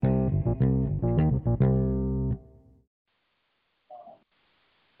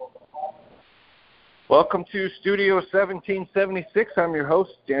Welcome to Studio 1776. I'm your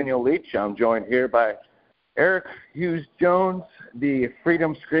host, Daniel Leach. I'm joined here by Eric Hughes Jones, the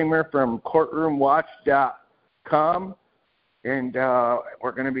Freedom Screamer from courtroomwatch.com. And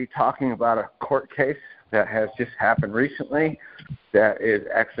we're going to be talking about a court case that has just happened recently that is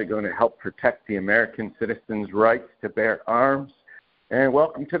actually going to help protect the American citizens' rights to bear arms. And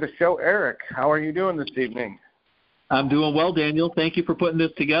welcome to the show, Eric. How are you doing this evening? I'm doing well, Daniel. Thank you for putting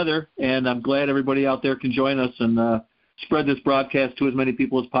this together, and I'm glad everybody out there can join us and spread this broadcast to as many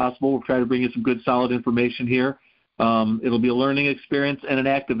people as possible. We'll try to bring you some good, solid information here. It'll be a learning experience and an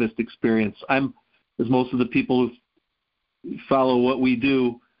activist experience. As most of the people who follow what we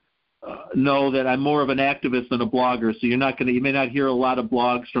do know that I'm more of an activist than a blogger, so you may not hear a lot of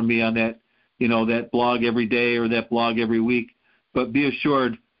blogs from me on that, that blog every day or that blog every week, but be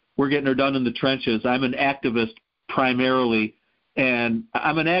assured we're getting her done in the trenches. I'm an activist primarily, and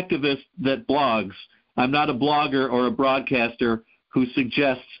I'm an activist that blogs. I'm not a blogger or a broadcaster who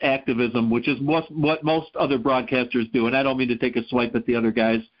suggests activism, which is what most other broadcasters do, and I don't mean to take a swipe at the other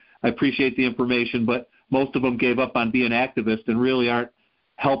guys. I appreciate the information, but most of them gave up on being activists and really aren't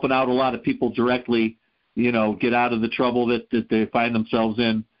helping out a lot of people directly, get out of the trouble that they find themselves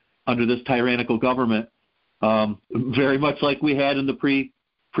in under this tyrannical government, very much like we had in the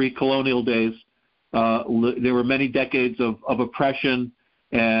pre-colonial days. There were many decades of oppression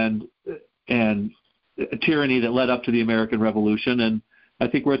and tyranny that led up to the American Revolution, and I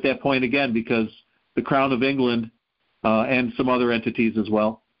think we're at that point again because the Crown of England and some other entities as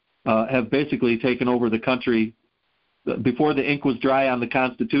well have basically taken over the country. Before the ink was dry on the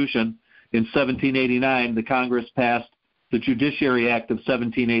Constitution, in 1789, the Congress passed the Judiciary Act of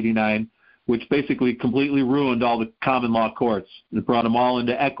 1789, which basically completely ruined all the common law courts. It brought them all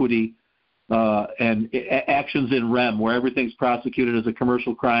into equity and actions in rem, where everything's prosecuted as a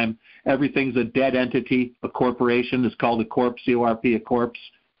commercial crime. Everything's a dead entity. A corporation is called a corpse, C-O-R-P, a corpse,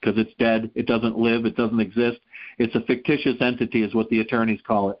 because it's dead. It doesn't live. It doesn't exist. It's a fictitious entity is what the attorneys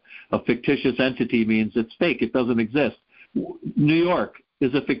call it. A fictitious entity means it's fake. It doesn't exist. New York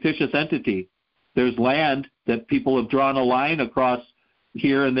is a fictitious entity. There's land that people have drawn a line across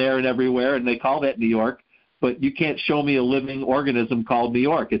here and there and everywhere, and they call that New York. But you can't show me a living organism called New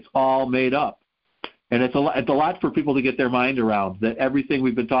York. It's all made up. And it's a lot for people to get their mind around, that everything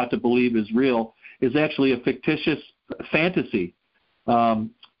we've been taught to believe is real is actually a fictitious fantasy. And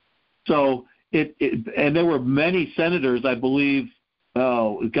there were many senators, I believe, there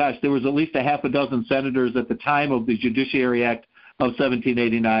was at least a half a dozen senators at the time of the Judiciary Act of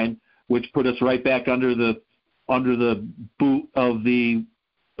 1789, which put us right back under the boot of the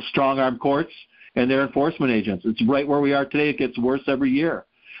strong-arm courts and their enforcement agents. It's right where we are today. It gets worse every year.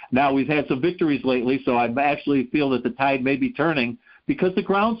 Now, we've had some victories lately, so I actually feel that the tide may be turning because the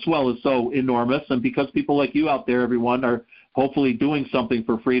groundswell is so enormous and because people like you out there, everyone, are hopefully doing something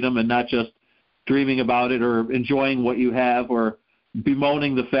for freedom and not just dreaming about it or enjoying what you have or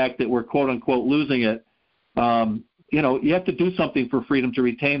bemoaning the fact that we're, quote-unquote, losing it. You have to do something for freedom to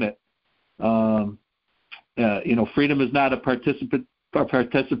retain it. Freedom is not a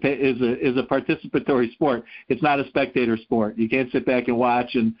is a participatory sport. It's not a spectator sport. You can't sit back and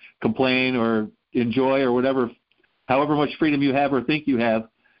watch and complain or enjoy or however much freedom you have or think you have.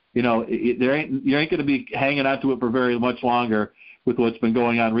 You ain't going to be hanging on to it for very much longer with what's been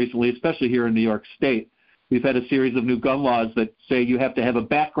going on recently, especially here in New York State. We've had a series of new gun laws that say you have to have a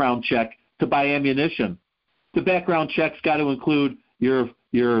background check to buy ammunition. The background check's got to include your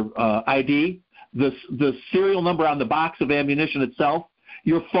ID, the serial number on the box of ammunition itself,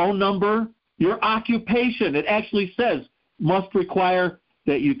 your phone number, your occupation. It actually says must require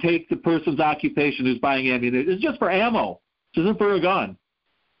that you take the person's occupation who's buying ammunition. It's just for ammo. This isn't for a gun.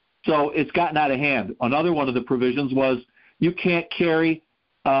 So it's gotten out of hand. Another one of the provisions was you can't carry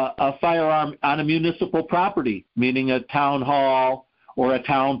a firearm on a municipal property, meaning a town hall or a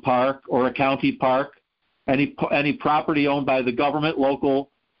town park or a county park. Any property owned by the government, local,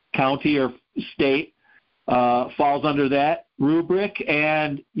 county, or state falls under that rubric,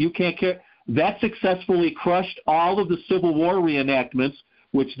 and you can't carry. That successfully crushed all of the Civil War reenactments,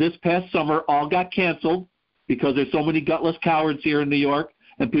 which this past summer all got canceled because there's so many gutless cowards here in New York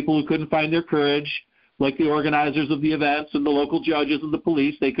and people who couldn't find their courage, like the organizers of the events and the local judges and the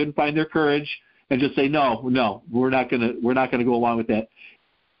police. They couldn't find their courage and just say, no, we're not going to go along with that.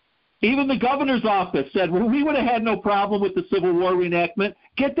 Even the governor's office said, well, we would have had no problem with the Civil War reenactment.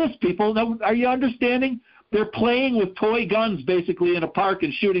 Get this, people. Now, are you understanding? They're playing with toy guns basically in a park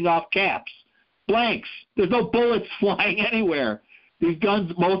and shooting off caps. Blanks. There's no bullets flying anywhere. These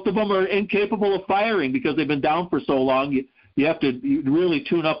guns, most of them are incapable of firing because they've been down for so long. You have to really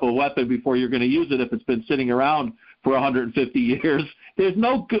tune up a weapon before you're going to use it if it's been sitting around for 150 years. There's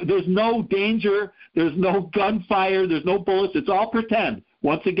no danger. There's no gunfire. There's no bullets. It's all pretend.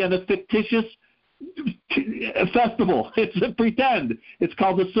 Once again, a fictitious festival. It's a pretend. It's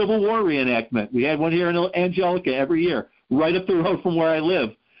called the Civil War reenactment. We had one here in Angelica every year, right up the road from where I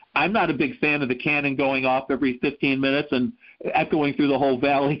live. I'm not a big fan of the cannon going off every 15 minutes and echoing through the whole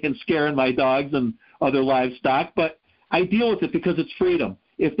valley and scaring my dogs and other livestock, but I deal with it because it's freedom.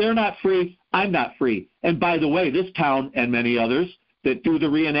 If they're not free, I'm not free. And by the way, this town and many others that do the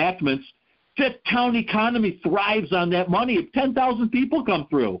reenactments, the town economy thrives on that money. If 10,000 people come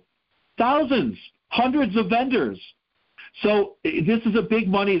through, thousands, hundreds of vendors. So this is a big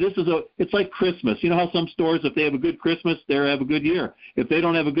money. It's like Christmas. You know how some stores, if they have a good Christmas, they have a good year. If they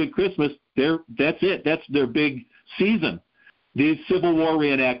don't have a good Christmas, that's it. That's their big season. These Civil War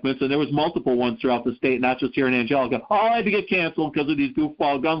reenactments, and there was multiple ones throughout the state, not just here in Angelica, all had to get canceled because of these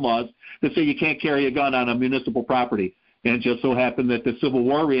goofball gun laws that say you can't carry a gun on a municipal property. And it just so happened that the Civil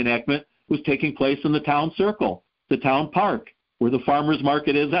War reenactment was taking place in the town circle, the town park, where the farmers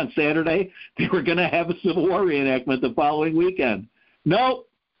market is on Saturday. They were going to have a Civil War reenactment the following weekend. Nope,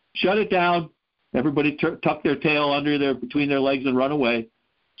 shut it down. Everybody tucked their tail between their legs and run away,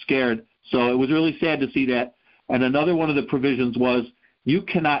 scared. So it was really sad to see that. And another one of the provisions was you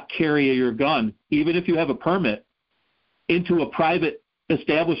cannot carry your gun, even if you have a permit, into a private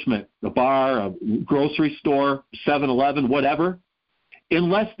establishment, a bar, a grocery store, 7-Eleven, whatever,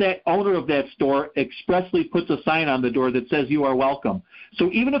 unless that owner of that store expressly puts a sign on the door that says you are welcome. So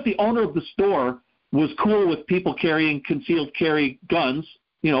even if the owner of the store was cool with people carrying concealed carry guns,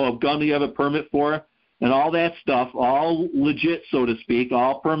 a gun that you have a permit for, and all that stuff, all legit, so to speak,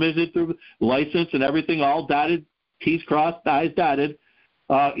 all permitted through license and everything, all dotted, T's crossed, I's dotted.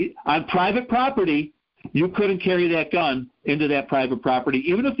 On private property, you couldn't carry that gun into that private property,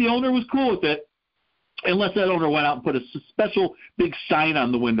 even if the owner was cool with it, unless that owner went out and put a special big sign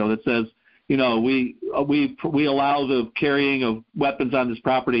on the window that says, we allow the carrying of weapons on this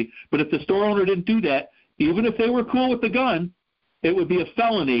property. But if the store owner didn't do that, even if they were cool with the gun, it would be a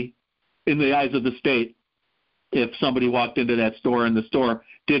felony in the eyes of the state if somebody walked into that store and the store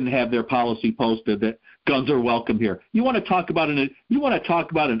didn't have their policy posted that guns are welcome here. You want to talk about an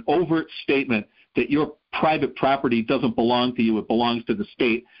overt statement that your private property doesn't belong to you, it belongs to the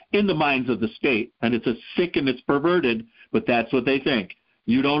state, in the minds of the state. And it's sick and it's perverted, but that's what they think.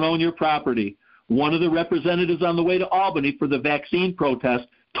 You don't own your property. One of the representatives on the way to Albany for the vaccine protest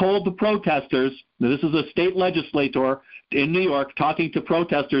told the protesters, now this is a state legislator in New York talking to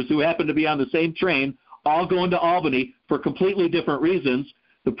protesters who happen to be on the same train, all going to Albany for completely different reasons.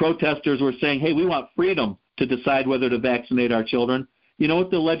 The protesters were saying, hey, we want freedom to decide whether to vaccinate our children. You know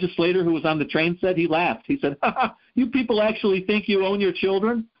what the legislator who was on the train said? He laughed. He said, you people actually think you own your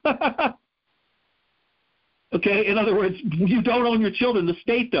children? Okay, in other words, you don't own your children. The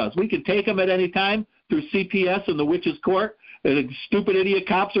state does. We can take them at any time through CPS and the witch's court. The stupid idiot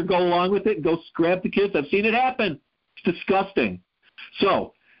cops will go along with it and go grab the kids. I've seen it happen. It's disgusting.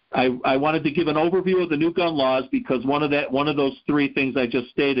 So I wanted to give an overview of the new gun laws because one of those three things I just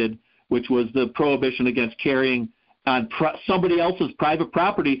stated, which was the prohibition against carrying on somebody else's private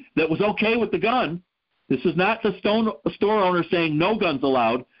property that was okay with the gun. This is not the store owner saying no guns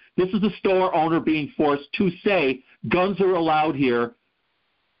allowed. This is the store owner being forced to say guns are allowed here,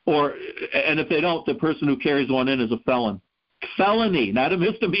 and if they don't, the person who carries one in is a felon. Felony, not a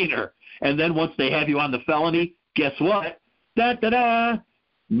misdemeanor. And then once they have you on the felony, guess what?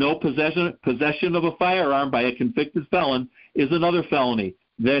 No possession of a firearm by a convicted felon is another felony.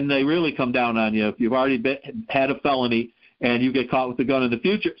 Then they really come down on you if you've already had a felony and you get caught with a gun in the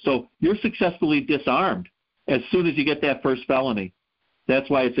future. So you're successfully disarmed as soon as you get that first felony.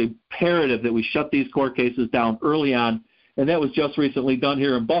 That's why it's imperative that we shut these court cases down early on. And that was just recently done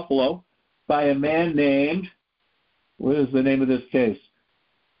here in Buffalo by a man named, what is the name of this case?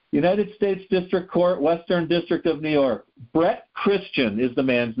 United States District Court, Western District of New York. Brett Christian is the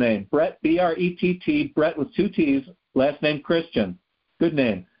man's name. Brett, B-R-E-T-T, Brett with two T's, last name Christian. Good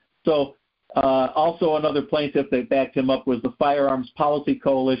name. So also another plaintiff that backed him up was the Firearms Policy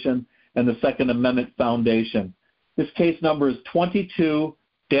Coalition and the Second Amendment Foundation. This case number is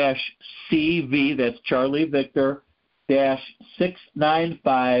 22-CV, that's Charlie Victor,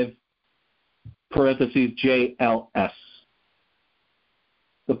 -695, parentheses, JLS.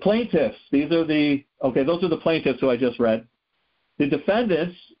 The plaintiffs, those are the plaintiffs who I just read. The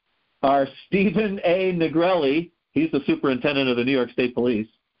defendants are Stephen A. Negrelli, he's the superintendent of the New York State Police,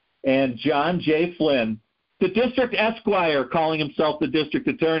 and John J. Flynn, The district esquire, calling himself the district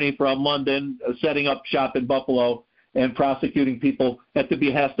attorney from London, setting up shop in Buffalo and prosecuting people at the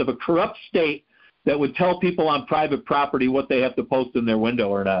behest of a corrupt state that would tell people on private property what they have to post in their window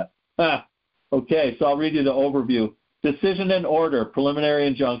or not. Okay, so I'll read you the overview. Decision and order, preliminary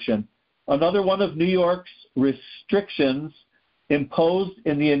injunction. Another one of New York's restrictions imposed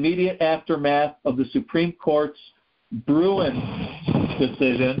in the immediate aftermath of the Supreme Court's Bruin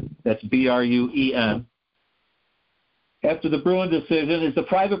decision, that's B-R-U-E-N. After the Bruin decision is the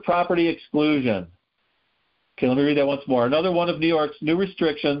private property exclusion. Okay, let me read that once more. Another one of New York's new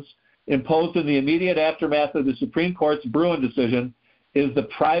restrictions imposed in the immediate aftermath of the Supreme Court's Bruin decision is the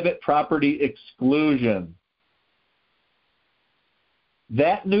private property exclusion.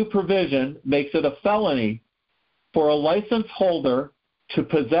 That new provision makes it a felony for a license holder to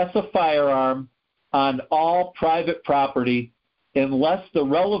possess a firearm on all private property unless the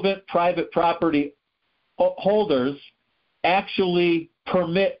relevant private property holders actually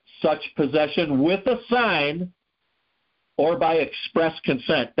permit such possession with a sign or by express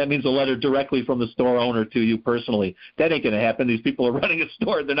consent. That means a letter directly from the store owner to you personally. That ain't going to happen. These people are running a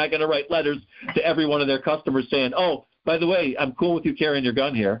store. They're not going to write letters to every one of their customers saying, oh, by the way, I'm cool with you carrying your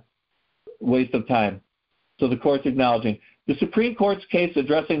gun here. Waste of time. So the court's acknowledging. The Supreme Court's case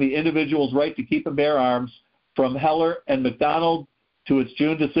addressing the individual's right to keep and bear arms, from Heller and McDonald to its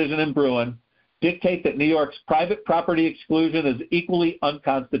June decision in Bruin, dictate that New York's private property exclusion is equally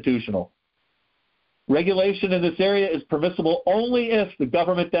unconstitutional. Regulation in this area is permissible only if the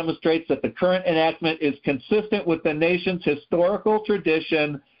government demonstrates that the current enactment is consistent with the nation's historical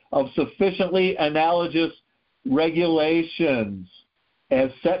tradition of sufficiently analogous regulations. As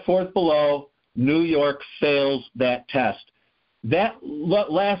set forth below, New York fails that test. That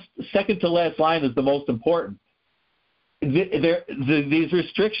second to last line is the most important. These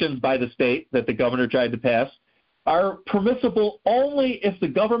restrictions by the state that the governor tried to pass are permissible only if the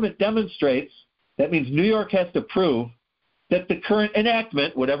government demonstrates, that means New York has to prove, that the current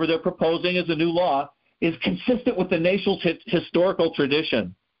enactment, whatever they're proposing as a new law, is consistent with the nation's historical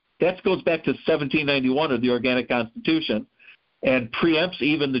tradition. That goes back to 1791 of the Organic Constitution and preempts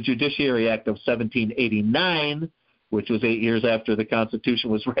even the Judiciary Act of 1789, which was 8 years after the Constitution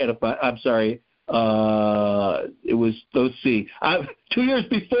was ratified. I'm sorry. It was, let's see, 2 years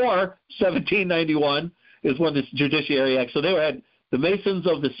before 1791 is when this Judiciary Act. So the Masons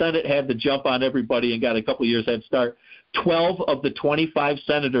of the Senate had to jump on everybody and got a couple of years head start. 12 of the 25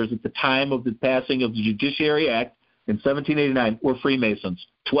 senators at the time of the passing of the Judiciary Act in 1789 were Freemasons.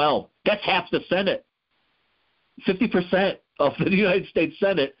 12. That's half the Senate. 50% of the United States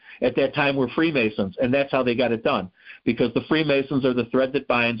Senate at that time were Freemasons, and that's how they got it done, because the Freemasons are the thread that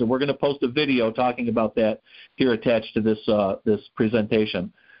binds, and we're going to post a video talking about that here attached to this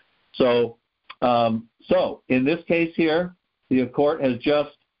presentation. So in this case here, the court has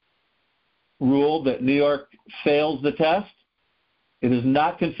just ruled that New York fails the test. It is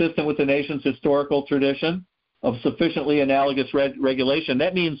not consistent with the nation's historical tradition of sufficiently analogous regulation.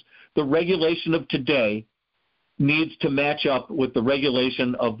 That means the regulation of today needs to match up with the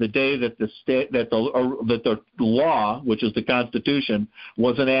regulation of the day that the law, which is the Constitution,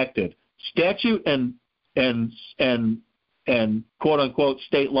 was enacted. Statute and quote unquote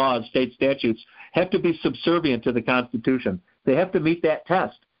state laws, state statutes have to be subservient to the Constitution. They have to meet that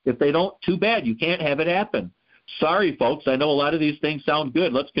test. If they don't, too bad. You can't have it happen. Sorry, folks. I know a lot of these things sound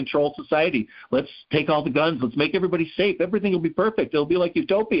good. Let's control society. Let's take all the guns. Let's make everybody safe. Everything will be perfect. It'll be like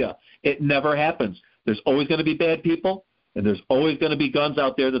utopia. It never happens. There's always going to be bad people, and there's always going to be guns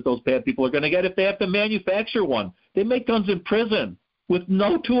out there that those bad people are going to get if they have to manufacture one. They make guns in prison with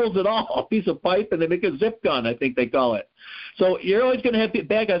no tools at all, a piece of pipe, and they make a zip gun, I think they call it. So you're always going to have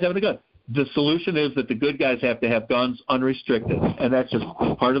bad guys having a gun. The solution is that the good guys have to have guns unrestricted, and that's just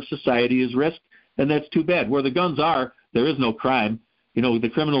part of society is risk, and that's too bad. Where the guns are, there is no crime. You know, the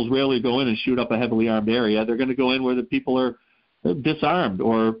criminals rarely go in and shoot up a heavily armed area. They're going to go in where the people are disarmed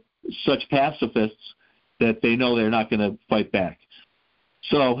or such pacifists that they know they're not going to fight back.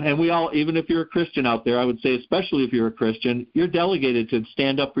 So, and we all, even if you're a Christian out there, I would say especially if you're a Christian, you're delegated to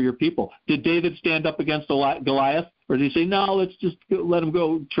stand up for your people. Did David stand up against Goliath? Or did he say, no, let's just let him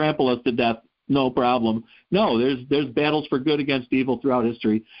go trample us to death, no problem? No, there's battles for good against evil throughout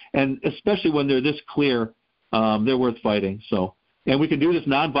history, and especially when they're this clear, they're worth fighting. So, and we can do this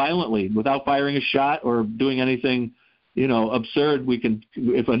nonviolently without firing a shot or doing anything, absurd. We can,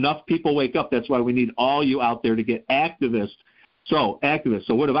 if enough people wake up. That's why we need all you out there to get activists. So activists.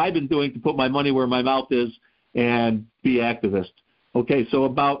 So what have I been doing to put my money where my mouth is and be activist? Okay, so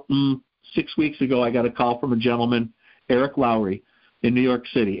about 6 weeks ago, I got a call from a gentleman, Eric Lowry, in New York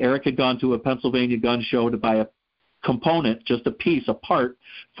City. Eric had gone to a Pennsylvania gun show to buy a component, just a piece, a part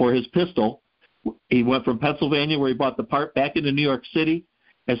for his pistol. He went from Pennsylvania, where he bought the part, back into New York City.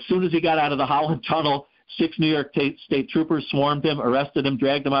 As soon as he got out of the Holland Tunnel, 6 New York State troopers swarmed him, arrested him,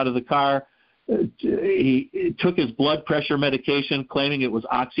 dragged him out of the car. He took his blood pressure medication, claiming it was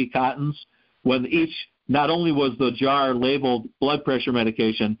Oxycontins, when not only was the jar labeled blood pressure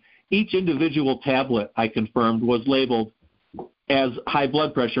medication, each individual tablet, I confirmed, was labeled as high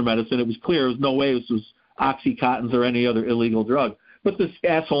blood pressure medicine. It was clear. There was no way this was Oxycontins or any other illegal drug. But this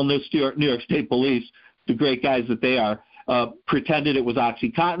asshole New York State Police, the great guys that they are, pretended it was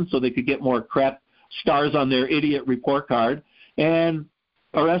Oxycontin so they could get more crap stars on their idiot report card, and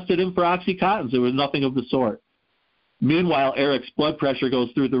arrested him for Oxycontins. There was nothing of the sort. Meanwhile, Eric's blood pressure goes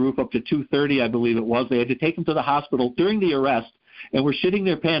through the roof up to 230, I believe it was. They had to take him to the hospital during the arrest and were shitting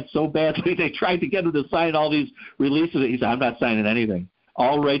their pants so badly they tried to get him to sign all these releases. He said, I'm not signing anything.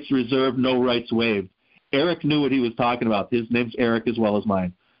 All rights reserved, no rights waived. Eric knew what he was talking about. His name's Eric as well as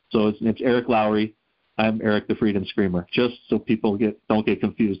mine. So it's Eric Lowry. I'm Eric the Freedom Screamer, just so people don't get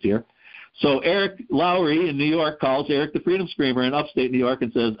confused here. So Eric Lowry in New York calls Eric the Freedom Screamer in upstate New York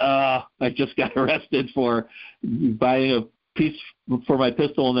and says, I just got arrested for buying a piece for my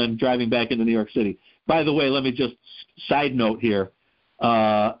pistol and then driving back into New York City. By the way, let me just side note here.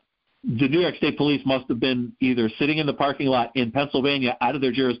 The New York State Police must have been either sitting in the parking lot in Pennsylvania out of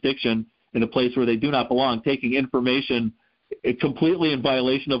their jurisdiction in a place where they do not belong, taking information completely in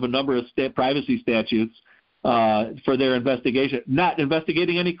violation of a number of privacy statutes for their investigation, not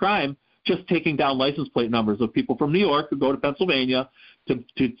investigating any crime, just taking down license plate numbers of people from New York who go to Pennsylvania to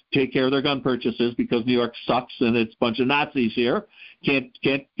take care of their gun purchases because New York sucks and it's a bunch of Nazis here. Can't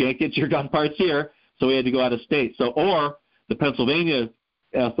get your gun parts here, so we had to go out of state. So, or the Pennsylvania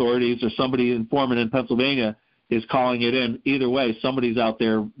authorities or somebody informant in Pennsylvania is calling it in. Either way, somebody's out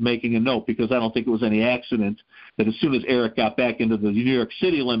there making a note, because I don't think it was any accident that as soon as Eric got back into the New York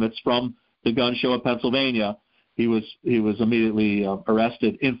City limits from the gun show in Pennsylvania, he was immediately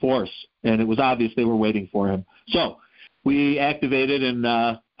arrested in force, and it was obvious they were waiting for him. So we activated, and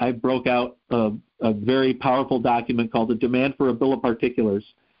I broke out a very powerful document called the Demand for a Bill of Particulars.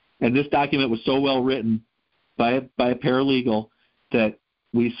 And this document was so well written by a paralegal that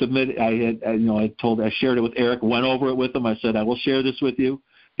we submitted. I shared it with Eric, went over it with him. I said, I will share this with you.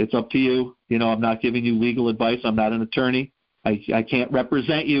 It's up to you. I'm not giving you legal advice. I'm not an attorney. I can't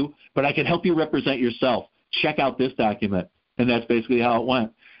represent you, but I can help you represent yourself. Check out this document. And that's basically how it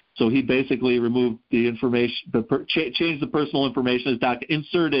went. So he basically removed the information, changed the personal information,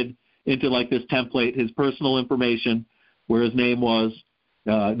 inserted into like this template his personal information, where his name was,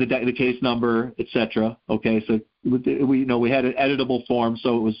 the case number, etc. Okay, so we had an editable form,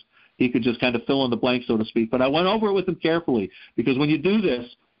 so he could just kind of fill in the blanks, so to speak. But I went over it with him carefully, because when you do this,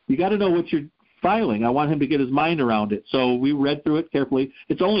 you got to know what you're filing. I want him to get his mind around it. So we read through it carefully.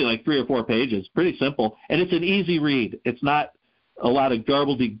 It's only like 3 or 4 pages, pretty simple, and it's an easy read. It's not a lot of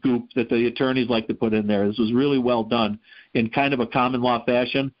gobbledygook that the attorneys like to put in there. This was really well done in kind of a common law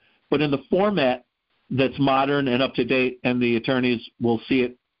fashion, but in the format that's modern and up to date, and the attorneys will see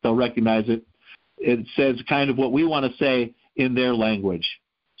it, they'll recognize it. It says kind of what we want to say in their language.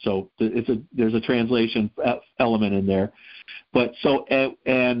 So there's a translation element in there. But let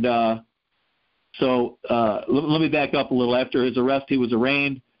me back up a little. After his arrest, he was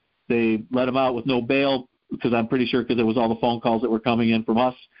arraigned. They let him out with no bail, because I'm pretty sure, because it was all the phone calls that were coming in from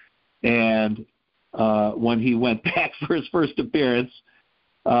us. And when he went back for his first appearance,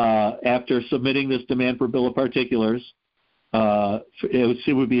 after submitting this demand for bill of particulars,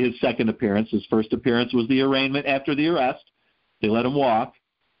 it would be his second appearance. His first appearance was the arraignment after the arrest. They let him walk.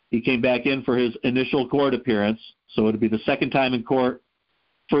 He came back in for his initial court appearance, so it would be the second time in court,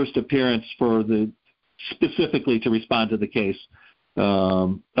 first appearance specifically to respond to the case.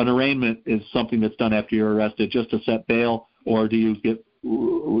 An arraignment is something that's done after you're arrested, just to set bail, or do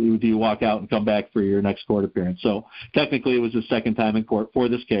you walk out and come back for your next court appearance? So technically it was his second time in court for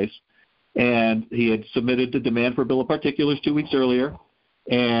this case, and he had submitted the demand for bill of particulars 2 weeks earlier,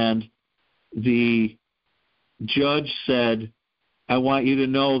 and the judge said, I want you to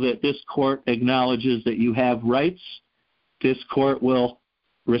know that this court acknowledges that you have rights. This court will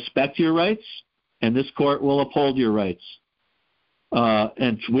respect your rights, and this court will uphold your rights.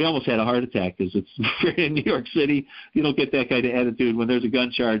 And we almost had a heart attack, because it's in New York City. You don't get that kind of attitude when there's a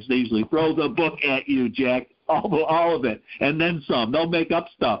gun charge. They usually throw the book at you, Jack, all of it, and then some. They'll make up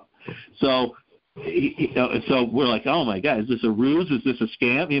stuff. So we're like, oh my God, is this a ruse? Is this a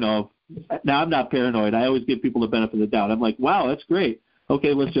scam? Now I'm not paranoid. I always give people the benefit of the doubt. I'm like, wow, that's great.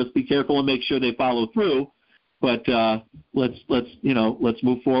 Okay, let's just be careful and make sure they follow through. But let's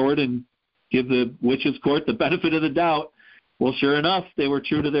move forward and give the Witches Court the benefit of the doubt. Well, sure enough, they were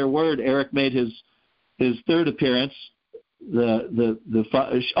true to their word. Eric made his third appearance.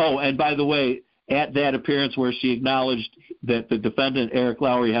 And by the way, at that appearance where she acknowledged that the defendant, Eric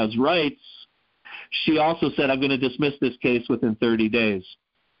Lowry, has rights, she also said, I'm going to dismiss this case within 30 days.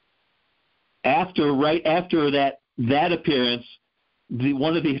 Right after that appearance,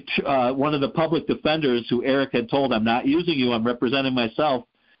 one of the public defenders who Eric had told, I'm not using you, I'm representing myself,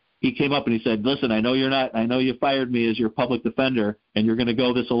 he came up and he said, listen, I know you fired me as your public defender and you're going to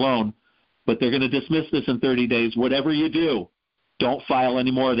go this alone, but they're going to dismiss this in 30 days. Whatever you do, don't file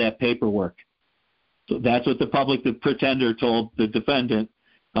any more of that paperwork. So that's what the public pretender told the defendant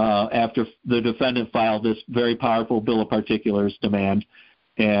after the defendant filed this very powerful bill of particulars demand.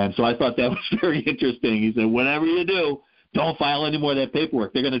 And so I thought that was very interesting. He said, whatever you do, don't file any more of that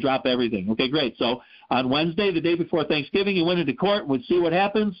paperwork. They're going to drop everything. Okay, great. So on Wednesday, the day before Thanksgiving, he went into court and would see what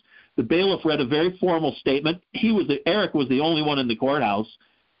happens. The bailiff read a very formal statement. Eric was the only one in the courthouse.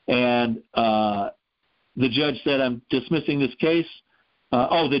 And the judge said, I'm dismissing this case.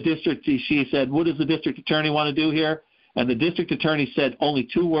 She said, what does the district attorney want to do here? And the district attorney said only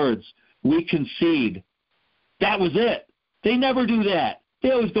two words, we concede. That was it. They never do that.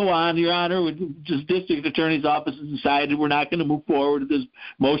 They always go on, Your Honor, just district attorney's office has decided we're not going to move forward with this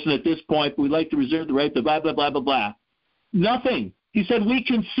motion at this point, but we'd like to reserve the right to blah, blah, blah, blah, blah. Nothing. He said, we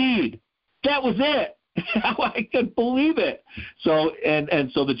concede. That was it. I couldn't believe it. So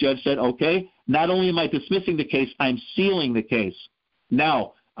so the judge said, okay, not only am I dismissing the case, I'm sealing the case.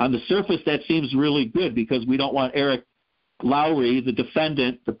 Now, on the surface, that seems really good because we don't want Eric Lowry, the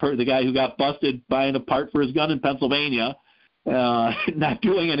defendant, the guy who got busted buying a part for his gun in Pennsylvania, not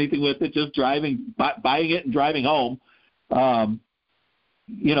doing anything with it, just buying it and driving home.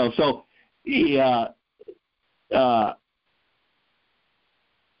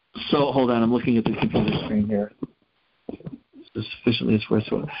 So hold on, I'm looking at the computer screen here. Sufficiently as first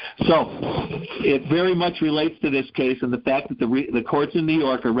one. So it very much relates to this case and the fact that the courts in New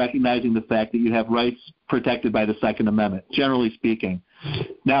York are recognizing the fact that you have rights protected by the Second Amendment, generally speaking.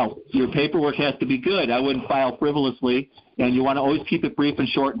 Now, your paperwork has to be good. I wouldn't file frivolously, and you want to always keep it brief and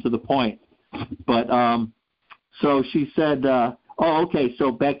short and to the point. But so she said, okay,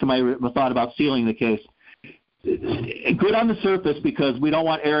 so back to my thought about sealing the case. Good on the surface because we don't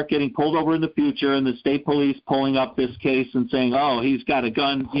want Eric getting pulled over in the future and the state police pulling up this case and saying, oh, he's got a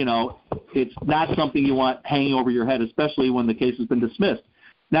gun. It's not something you want hanging over your head, especially when the case has been dismissed.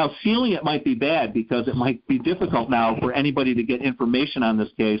 Now, sealing it might be bad because it might be difficult now for anybody to get information on this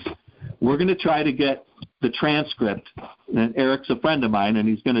case. We're going to try to get the transcript, and Eric's a friend of mine, and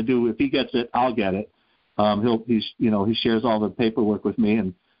he's going to do, if he gets it, I'll get it. He shares all the paperwork with me,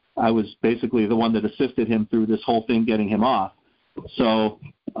 and I was basically the one that assisted him through this whole thing, getting him off. So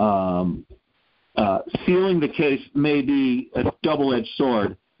sealing the case may be a double-edged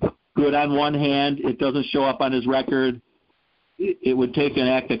sword. Good on one hand, it doesn't show up on his record. It would take an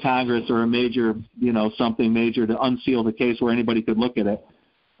act of Congress or a major, something major to unseal the case where anybody could look at it.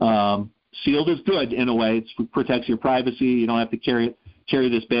 Sealed is good in a way. It protects your privacy. You don't have to carry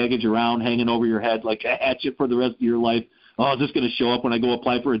this baggage around hanging over your head like a hatchet for the rest of your life. Oh, is this going to show up when I go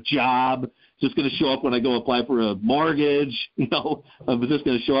apply for a job? Is this going to show up when I go apply for a mortgage? Is this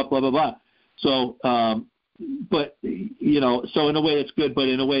going to show up? Blah, blah, blah. So, so in a way it's good, but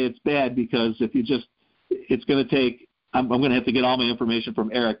in a way it's bad because it's going to take, I'm going to have to get all my information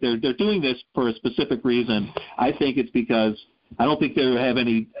from Eric. They're doing this for a specific reason. I think it's because I don't think they have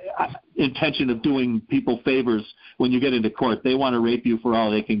any intention of doing people favors when you get into court. They want to rape you for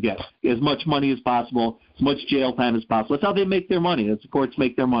all they can get. As much money as possible, as much jail time as possible. That's how they make their money. That's the courts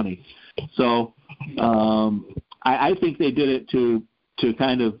make their money. So I think they did it to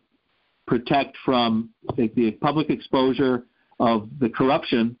kind of protect from the public exposure of the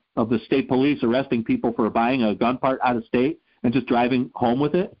corruption of the state police arresting people for buying a gun part out of state and just driving home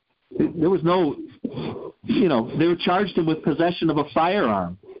with it. There was no, they were charged him with possession of a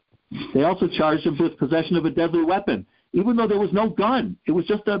firearm. They also charged him with possession of a deadly weapon, even though there was no gun. It was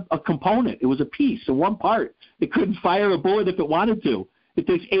just a component. It was a piece, a one part. It couldn't fire a bullet if it wanted to. It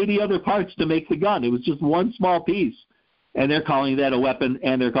takes 80 other parts to make the gun. It was just one small piece. And they're calling that a weapon,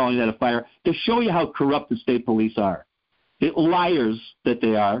 and they're calling that a fire, to show you how corrupt the state police are. Liars that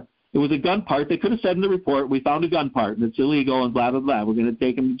they are. It was a gun part. They could have said in the report, we found a gun part, and it's illegal, and blah, blah, blah. We're going to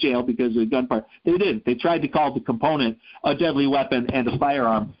take him to jail because of a gun part. They didn't. They tried to call the component a deadly weapon and a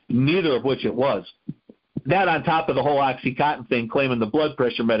firearm, neither of which it was. That on top of the whole OxyContin thing, claiming the blood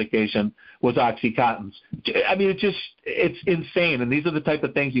pressure medication was OxyContins. I mean, it's insane, and these are the type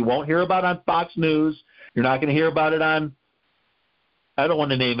of things you won't hear about on Fox News. You're not going to hear about it on, I don't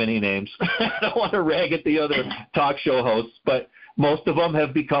want to name any names. I don't want to rag at the other talk show hosts, but most of them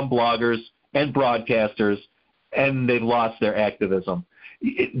have become bloggers and broadcasters, and they've lost their activism.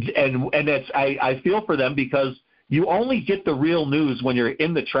 And that's, I feel for them because you only get the real news when you're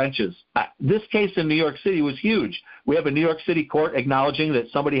in the trenches. This case in New York City was huge. We have a New York City court acknowledging that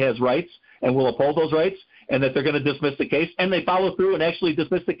somebody has rights and will uphold those rights, and that they're going to dismiss the case, and they follow through and actually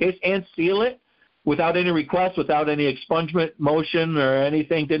dismiss the case and seal it without any request, without any expungement motion or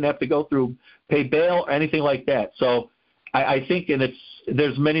anything, didn't have to go through pay bail or anything like that. So I think, and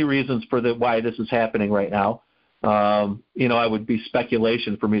there's many reasons for why this is happening right now. I would be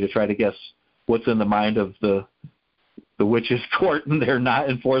speculation for me to try to guess what's in the mind of the witches court and their not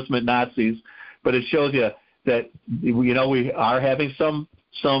enforcement Nazis, but it shows you that we are having some.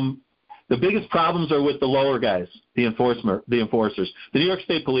 The biggest problems are with the lower guys, the enforcers. The New York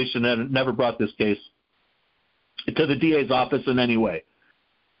State Police never brought this case to the DA's office in any way.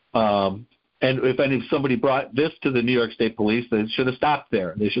 And if somebody brought this to the New York State Police, they should have stopped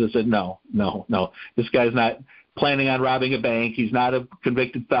there. They should have said, no. This guy's not planning on robbing a bank. He's not a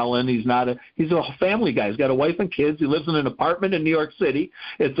convicted felon. He's a family guy. He's got a wife and kids. He lives in an apartment in New York City.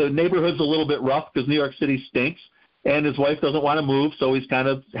 The neighborhood's a little bit rough because New York City stinks. And his wife doesn't want to move, so he's kind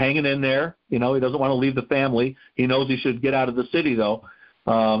of hanging in there. He doesn't want to leave the family. He knows he should get out of the city, though,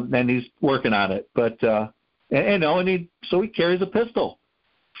 and he's working on it. But so he carries a pistol.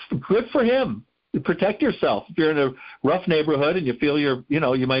 Good for him. Protect yourself. If you're in a rough neighborhood and you feel you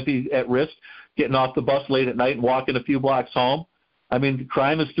might be at risk getting off the bus late at night and walking a few blocks home. I mean,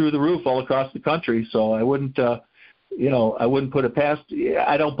 crime is through the roof all across the country, so I wouldn't put it past.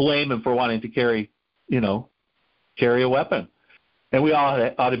 I don't blame him for wanting to carry a weapon. And we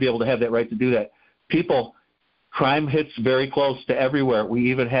all ought to be able to have that right to do that. Crime hits very close to everywhere. We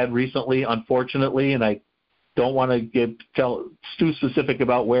even had recently, unfortunately, and I don't want to get too specific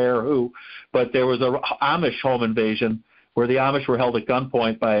about where or who, but there was a Amish home invasion where the Amish were held at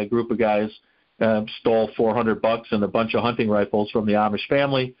gunpoint by a group of guys, stole $400 and a bunch of hunting rifles from the Amish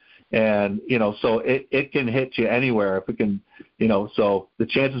family. And, so it can hit you anywhere. If it can, so the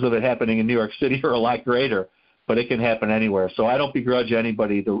chances of it happening in New York City are a lot greater, but it can happen anywhere. So I don't begrudge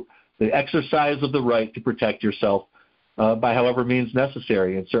anybody the exercise of the right to protect yourself by however means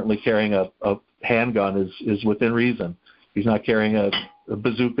necessary. And certainly carrying a handgun is within reason. He's not carrying a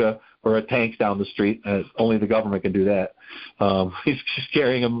bazooka or a tank down the street. Only the government can do that. He's just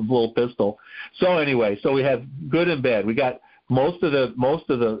carrying a little pistol. So anyway, we have good and bad. We got most of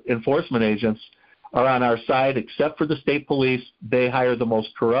the enforcement agents are on our side, except for the state police. They hire the most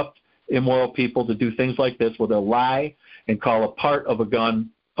corrupt, immoral people to do things like this, where they'll lie and call a part of a gun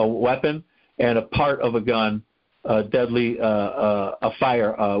a weapon and a part of a gun deadly a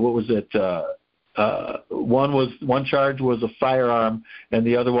fire. What was it? One charge was a firearm, and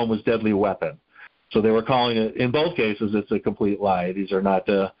the other one was deadly weapon. So they were calling it. In both cases, it's a complete lie. These are not.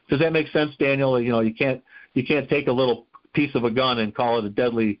 Does that make sense, Daniel? You can't take a little piece of a gun and call it a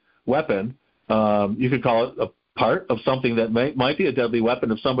deadly weapon. You could call it a part of something that might be a deadly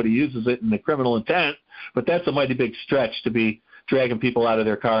weapon if somebody uses it in a criminal intent, but that's a mighty big stretch to be dragging people out of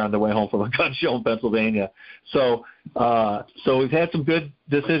their car on their way home from a gun show in Pennsylvania. So we've had some good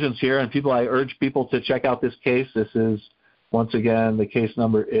decisions here, and I urge people to check out this case. This is, once again, the case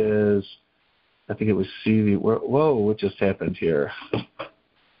number is, I think it was CV. Whoa, what just happened here?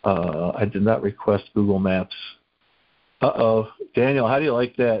 I did not request Google Maps. Daniel, how do you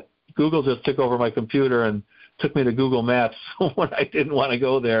like that? Google just took over my computer and took me to Google Maps when I didn't want to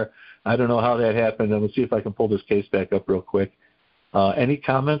go there. I don't know how that happened. I'm going to see if I can pull this case back up real quick. Any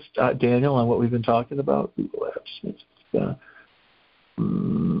comments, Daniel, on what we've been talking about? Google Apps.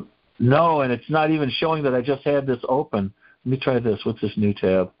 No, and it's not even showing that I just had this open. Let me try this. What's this new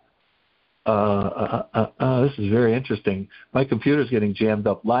tab? This is very interesting. My computer's getting jammed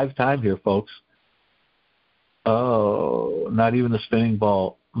up. Live time here, folks. Oh, not even the spinning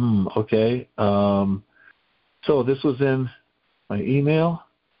ball. Okay. So this was in my email.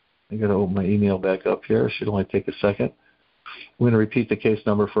 I got to open my email back up here. It should only take a second. I'm going to repeat the case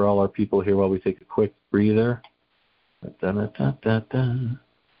number for all our people here while we take a quick breather.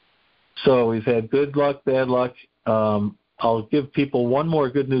 So we've had good luck, bad luck. I'll give people one more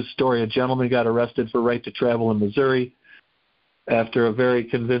good news story. A gentleman got arrested for right to travel in Missouri after a very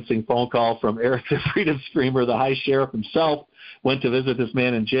convincing phone call from Eric the Freedom Screamer. The high sheriff himself went to visit this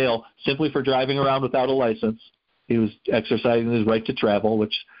man in jail simply for driving around without a license. He was exercising his right to travel,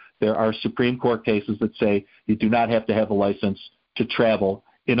 which there are Supreme Court cases that say you do not have to have a license to travel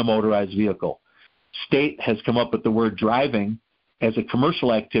in a motorized vehicle. State has come up with the word driving as a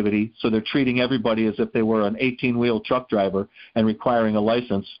commercial activity, so they're treating everybody as if they were an 18-wheel truck driver and requiring a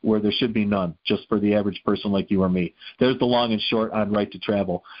license where there should be none, just for the average person like you or me. There's the long and short on right to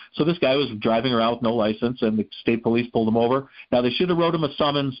travel. So this guy was driving around with no license, and the state police pulled him over. Now, they should have wrote him a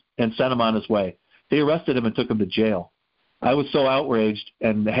summons and sent him on his way. They arrested him and took him to jail. I was so outraged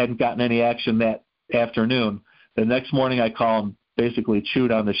and hadn't gotten any action that afternoon. The next morning I called and basically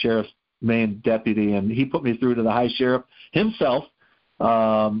chewed on the sheriff's main deputy, and he put me through to the high sheriff himself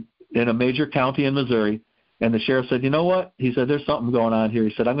in a major county in Missouri. And the sheriff said, you know what? He said, there's something going on here.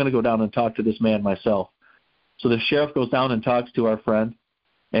 He said, I'm going to go down and talk to this man myself. So the sheriff goes down and talks to our friend,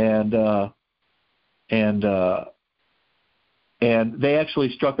 and they actually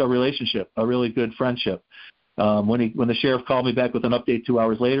struck a relationship, a really good friendship. When the sheriff called me back with an update 2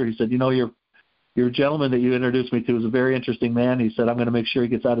 hours later, he said, you know, your gentleman that you introduced me to is a very interesting man. He said, I'm going to make sure he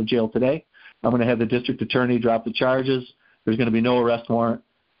gets out of jail today. I'm going to have the district attorney drop the charges. There's going to be no arrest warrant,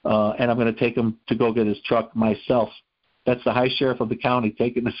 and I'm going to take him to go get his truck myself. That's the high sheriff of the county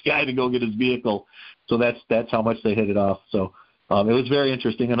taking this guy to go get his vehicle. So that's how much they hit it off. So it was very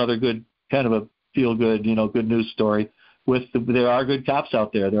interesting. Another good kind of a feel-good, good news story. There are good cops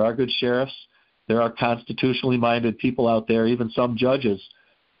out there. There are good sheriffs. There are constitutionally minded people out there, even some judges.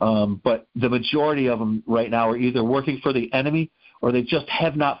 But the majority of them right now are either working for the enemy or they just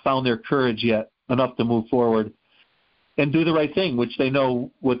have not found their courage yet enough to move forward and do the right thing, which they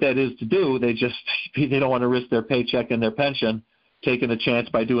know what that is to do. They don't want to risk their paycheck and their pension taking a chance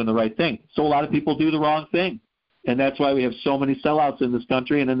by doing the right thing. So a lot of people do the wrong thing. And that's why we have so many sellouts in this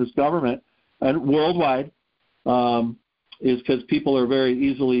country and in this government and worldwide, is because people are very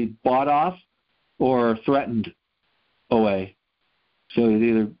easily bought off or threatened away. So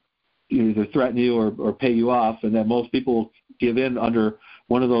they either threaten you or pay you off, and then most people will give in under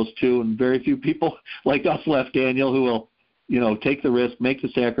one of those two, and very few people like us left, Daniel, who will, take the risk, make the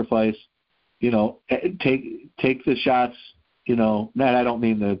sacrifice, take the shots, I don't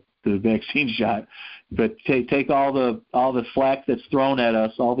mean the vaccine shot, but take all the slack that's thrown at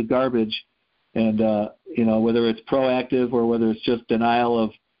us, all the garbage, and whether it's proactive or whether it's just denial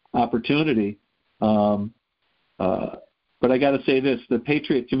of opportunity. But I got to say this, the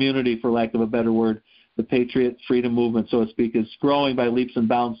patriot community, for lack of a better word, the patriot freedom movement, so to speak, is growing by leaps and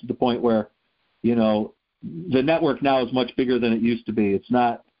bounds to the point where, the network now is much bigger than it used to be. It's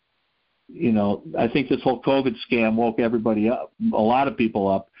not, I think this whole COVID scam woke everybody up, a lot of people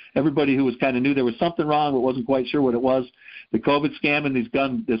up. Everybody who was kind of knew there was something wrong but wasn't quite sure what it was. The COVID scam and this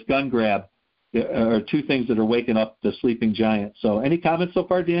gun grab are two things that are waking up the sleeping giant. So any comments so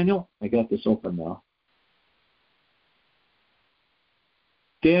far, Daniel? I got this open now.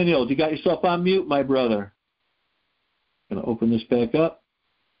 Daniel, you got yourself on mute, my brother. I'm going to open this back up.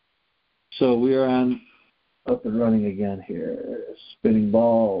 So we are up and running again here. Spinning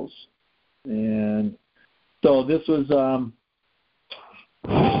balls. And so this was,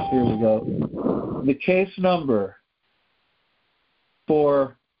 here we go. The case number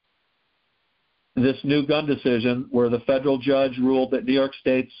for this new gun decision where the federal judge ruled that New York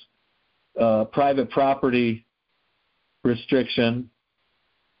State's private property restriction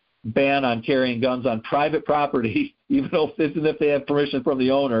ban on carrying guns on private property, even if they have permission from the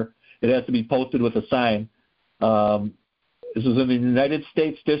owner, it has to be posted with a sign. This is in the United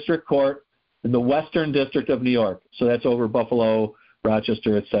States District Court in the Western District of New York. So that's over Buffalo,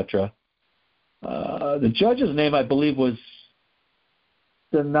 Rochester, etc. The judge's name, I believe, was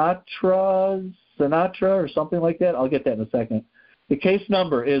Sinatra or something like that. I'll get that in a second. The case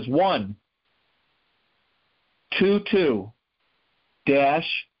number is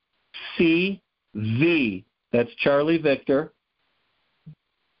 122-CV. That's Charlie Victor.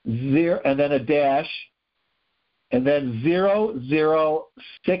 0 and then a dash, and then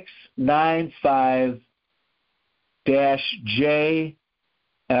 00695-JLS.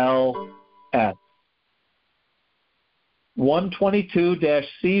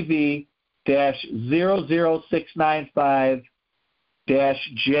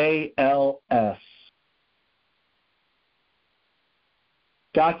 122-CV-00695-JLS.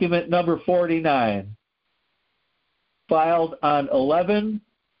 Document number 49, filed on 11/22/22.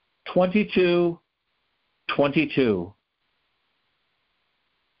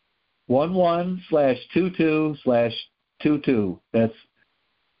 11/22/22. That's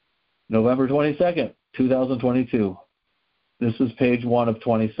November 22nd, 2022. This is page 1 of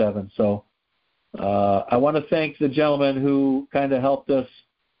 27. So I want to thank the gentleman who kind of helped us,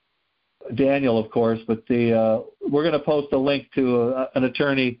 Daniel, of course, but we're going to post a link to an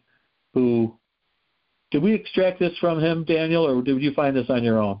attorney who, did we extract this from him, Daniel, or did you find this on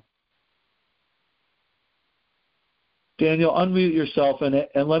your own? Daniel, unmute yourself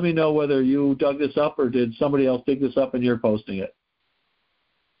and let me know whether you dug this up or did somebody else dig this up and you're posting it.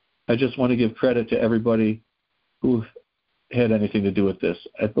 I just want to give credit to everybody who had anything to do with this.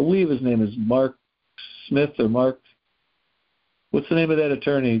 I believe his name is Mark Smith or Mark. What's the name of that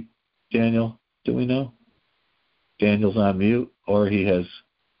attorney, Daniel? Do we know? Daniel's on mute, or he has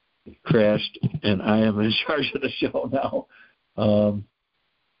crashed, and I am in charge of the show now.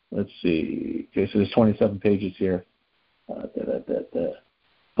 Let's see. Okay, so there's 27 pages here.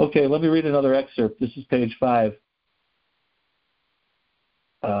 Okay, let me read another excerpt. This is page 5.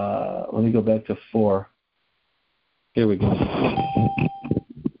 Let me go back to 4. Here we go.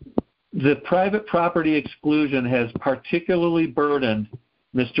 The private property exclusion has particularly burdened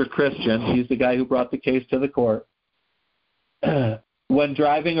Mr. Christian, he's the guy who brought the case to the court, when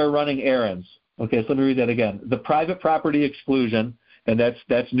driving or running errands. Okay, so let me read that again. The private property exclusion, and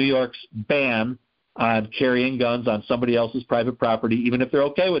that's New York's ban on carrying guns on somebody else's private property, even if they're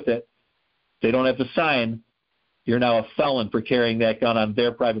okay with it. They don't have to sign. You're now a felon for carrying that gun on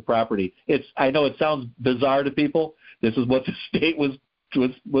their private property. I know it sounds bizarre to people. This is what the state was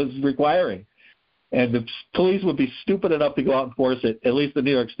requiring. And the police would be stupid enough to go out and enforce it. At least the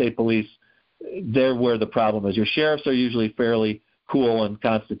New York State Police, they're where the problem is. Your sheriffs are usually fairly cool and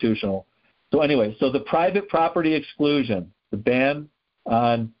constitutional. So anyway, so the private property exclusion, the ban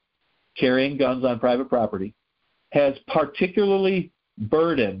on carrying guns on private property, has particularly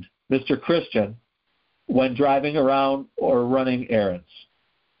burdened Mr. Christian when driving around or running errands.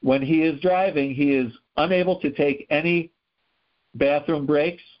 When he is driving, he is unable to take any bathroom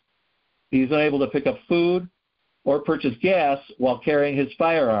breaks. He's unable to pick up food or purchase gas while carrying his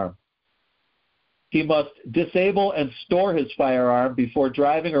firearm. He must disable and store his firearm before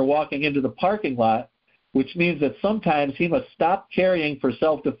driving or walking into the parking lot, which means that sometimes he must stop carrying for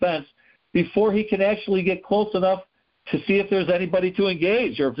self-defense before he can actually get close enough to see if there's anybody to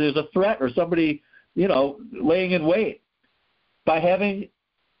engage or if there's a threat or somebody, laying in wait. By having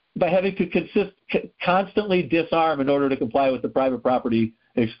to constantly disarm in order to comply with the private property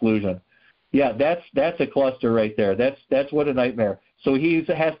exclusion. Yeah, that's a cluster right there. That's what a nightmare. So he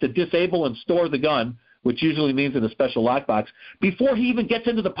has to disable and store the gun, which usually means in a special lockbox, before he even gets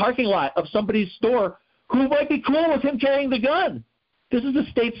into the parking lot of somebody's store who might be cool with him carrying the gun. This is the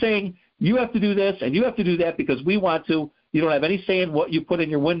state saying, you have to do this and you have to do that because we want to. You don't have any say in what you put in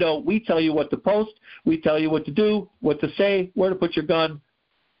your window. We tell you what to post. We tell you what to do, what to say, where to put your gun.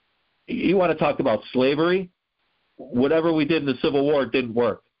 You want to talk about slavery? Whatever we did in the Civil War didn't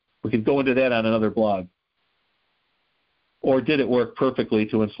work. We could go into that on another blog. Or did it work perfectly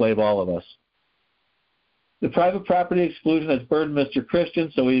to enslave all of us? The private property exclusion has burdened Mr.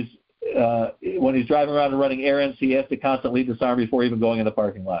 Christian, so when he's driving around and running errands, he has to constantly disarm before even going in the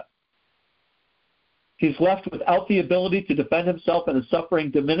parking lot. He's left without the ability to defend himself and is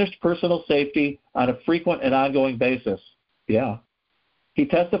suffering diminished personal safety on a frequent and ongoing basis. Yeah. He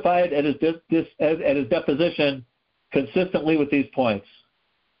testified at his deposition consistently with these points.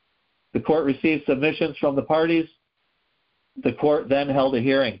 The court received submissions from the parties. The court then held a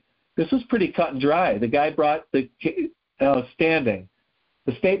hearing. This was pretty cut and dry. The guy brought the standing.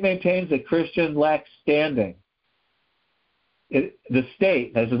 The state maintains that Christian lacks standing. The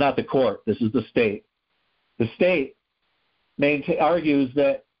state, this is not the court, this is the state. The state argues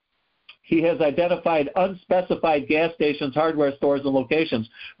that he has identified unspecified gas stations, hardware stores, and locations.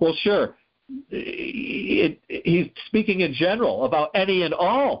 Well, sure. He's speaking in general about any and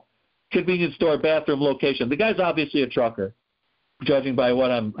all convenience store bathroom location. The guy's obviously a trucker, judging by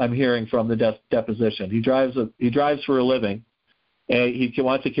what I'm hearing from the deposition. He drives for a living, and he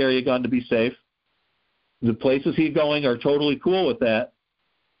wants to carry a gun to be safe. The places he's going are totally cool with that,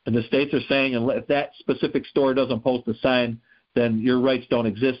 and the states are saying, if that specific store doesn't post a sign, then your rights don't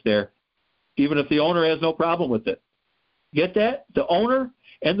exist there, even if the owner has no problem with it. Get that? The owner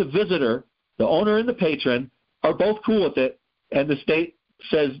and the visitor, the owner and the patron, are both cool with it, and the state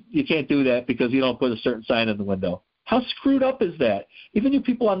says you can't do that because you don't put a certain sign in the window. How screwed up is that? Even you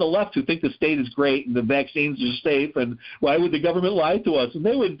people on the left who think the state is great and the vaccines are safe and why would the government lie to us? And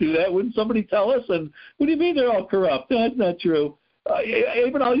they wouldn't do that. Wouldn't somebody tell us? And what do you mean they're all corrupt? That's not true.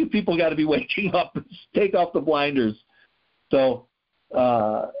 Even all you people got to be waking up and take off the blinders. So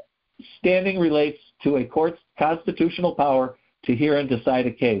standing relates to a court's constitutional power to hear and decide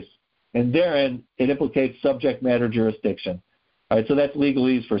a case. And therein, it implicates subject matter jurisdiction. All right, so that's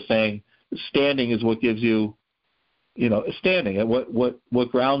legalese for saying standing is what gives you, standing.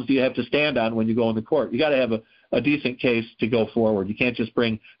 What grounds do you have to stand on when you go into court? You got to have a decent case to go forward. You can't just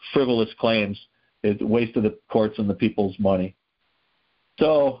bring frivolous claims. It's a waste of the courts and the people's money.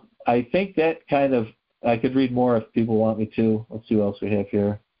 So I think that kind of I could read more if people want me to. Let's see what else we have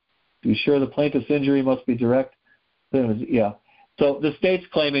here. To be sure, the plaintiff's injury must be direct. Yeah. So the state's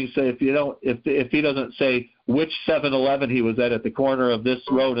claiming, say, if he doesn't say which 7-Eleven he was at the corner of this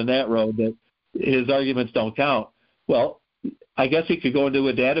road and that road, that his arguments don't count. Well, I guess he could go into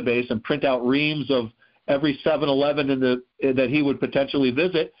a database and print out reams of every 7-Eleven that he would potentially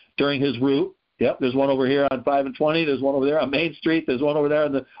visit during his route. Yep, there's one over here on 5 and 20. There's one over there on Main Street. There's one over there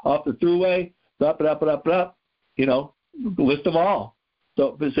off the thruway. Up. List them all.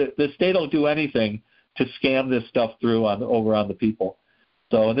 So the state will do anything to scam this stuff through over on the people.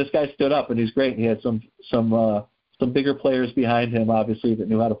 So this guy stood up, and he's great. He had some bigger players behind him, obviously, that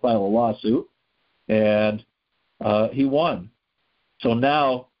knew how to file a lawsuit, and he won. So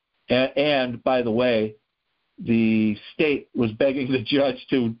now, and by the way, the state was begging the judge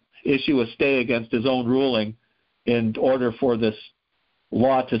to issue a stay against his own ruling in order for this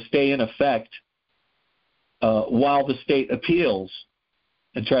law to stay in effect while the state appeals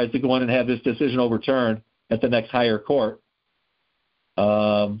and tries to go in and have this decision overturned at the next higher court.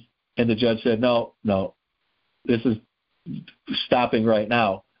 And the judge said, no, this is stopping right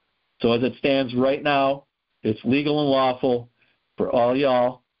now. So as it stands right now, it's legal and lawful for all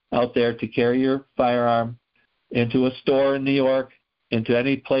y'all out there to carry your firearm into a store in New York, into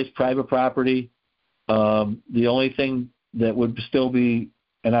any place, private property. The only thing that would still be,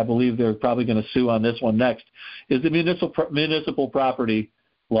 and I believe they're probably going to sue on this one next, is the municipal property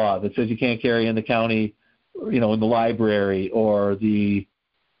law that says you can't carry in the county, in the library or the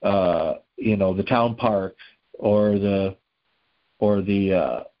town park or the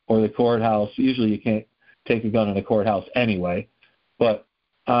courthouse. Usually you can't take a gun in a courthouse anyway, but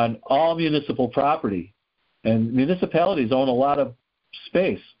on all municipal property, and municipalities own a lot of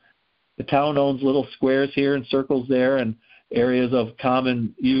space. The town owns little squares here and circles there and areas of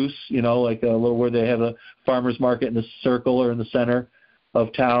common use, like a little where they have a farmer's market in the circle or in the center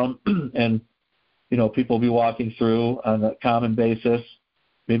of town, and people will be walking through on a common basis.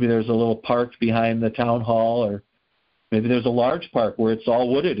 Maybe there's a little park behind the town hall, or maybe there's a large park where it's all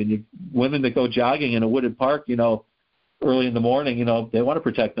wooded, and women that go jogging in a wooded park, early in the morning, they want to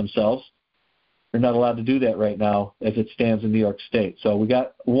protect themselves. They're not allowed to do that right now as it stands in New York State. So we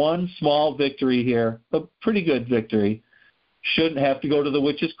got one small victory here, a pretty good victory. Shouldn't have to go to the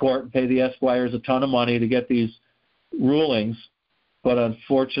witch's court and pay the Esquires a ton of money to get these rulings. But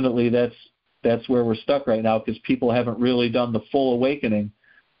unfortunately, that's where we're stuck right now, because people haven't really done the full awakening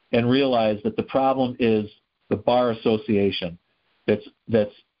and realized that the problem is the Bar Association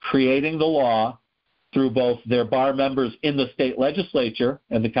that's creating the law through both their bar members in the state legislature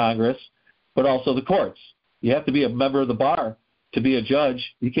and the Congress, but also the courts. You have to be a member of the bar to be a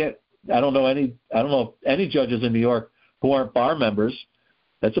judge. You can't. I don't know any judges in New York who aren't bar members.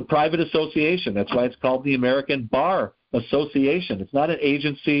 That's a private association. That's why it's called the American Bar Association. It's not an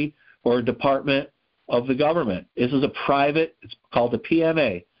agency or a department of the government. This is it's called a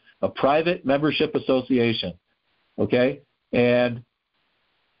PMA, a private membership association. Okay? And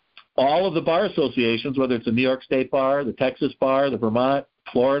all of the bar associations, whether it's the New York State Bar, the Texas Bar, the Vermont,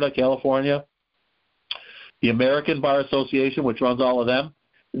 Florida, California, the American Bar Association, which runs all of them,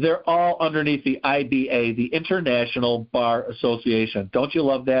 they're all underneath the IBA, the International Bar Association. Don't you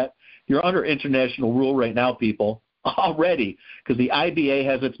love that? You're under international rule right now, people, already, because the IBA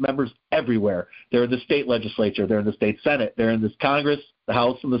has its members everywhere. They're in the state legislature. They're in the state Senate. They're in the Congress, the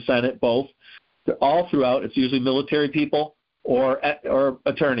House and the Senate, both. They're all throughout. It's usually military people or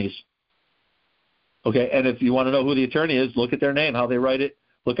attorneys. Okay, and if you want to know who the attorney is, look at their name, how they write it.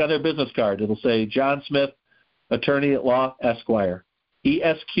 Look on their business card. It'll say John Smith, Attorney at Law, Esquire.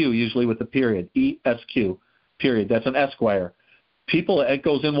 ESQ, usually with a period. ESQ, period. That's an Esquire. People, it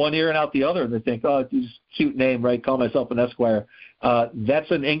goes in one ear and out the other, and they think, oh, it's a cute name, right? Call myself an Esquire. That's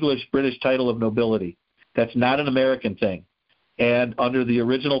an English British title of nobility. That's not an American thing. And under the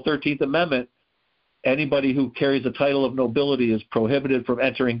original 13th Amendment, anybody who carries a title of nobility is prohibited from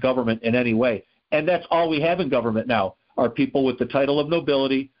entering government in any way. And that's all we have in government now, are people with the title of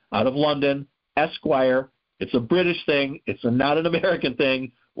nobility out of London, Esquire. It's a British thing. It's not an American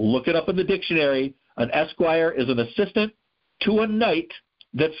thing. Look it up in the dictionary. An Esquire is an assistant to a knight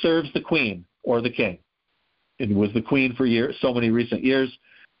that serves the Queen or the King. It was the Queen for so many recent years.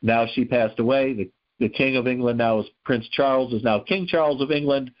 Now she passed away. The King of England now is Prince Charles, is now King Charles of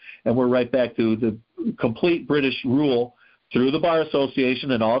England, and we're right back to the complete British rule through the Bar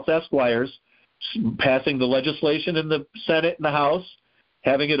Association and all its Esquires, passing the legislation in the Senate and the House,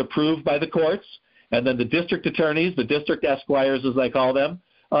 having it approved by the courts, and then the district attorneys, the district Esquires as I call them,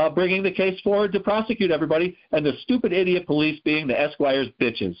 bringing the case forward to prosecute everybody, and the stupid idiot police being the Esquires'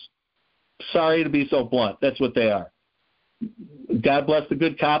 bitches. Sorry to be so blunt. That's what they are. God bless the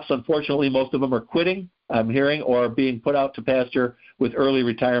good cops. Unfortunately, most of them are quitting, I'm hearing, or being put out to pasture with early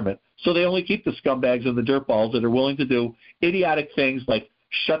retirement. So they only keep the scumbags and the dirtballs that are willing to do idiotic things like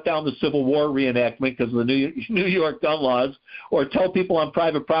shut down the Civil War reenactment because of the New York gun laws, or tell people on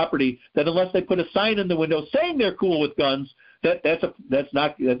private property that unless they put a sign in the window saying they're cool with guns, that's going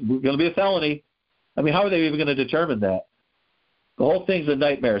to be a felony. I mean, how are they even going to determine that? The whole thing's a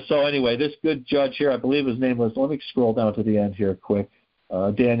nightmare. So anyway, this good judge here, I believe his name was, let me scroll down to the end here quick.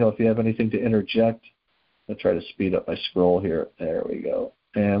 Daniel, if you have anything to interject, I'll try to speed up my scroll here. There we go.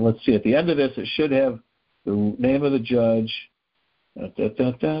 And let's see, at the end of this, it should have the name of the judge.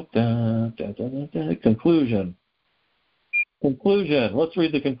 Conclusion. Let's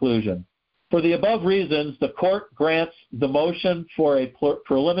read the conclusion. For the above reasons, the court grants the motion for a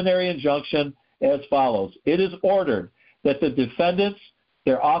preliminary injunction as follows. It is ordered that the defendants,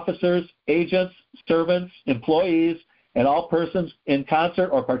 their officers, agents, servants, employees, and all persons in concert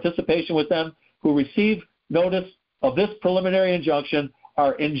or participation with them who receive notice of this preliminary injunction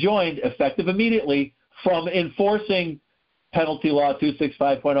are enjoined, effective immediately, from enforcing Penalty Law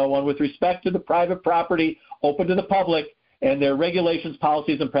 265.01 with respect to the private property open to the public and their regulations,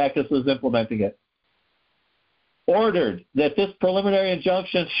 policies, and practices implementing it. Ordered that this preliminary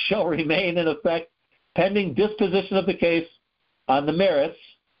injunction shall remain in effect pending disposition of the case on the merits,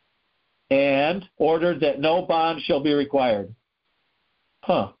 and ordered that no bond shall be required.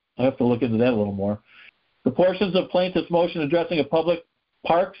 I have to look into that a little more. The portions of plaintiff's motion addressing a public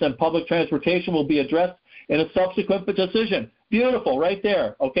parks and public transportation will be addressed in a subsequent decision. Beautiful, right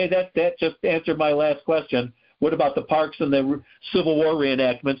there. Okay, that just answered my last question. What about the parks and the Civil War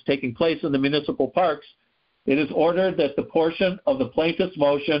reenactments taking place in the municipal parks? It is ordered that the portion of the plaintiff's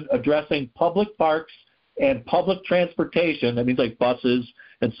motion addressing public parks and public transportation, that means like buses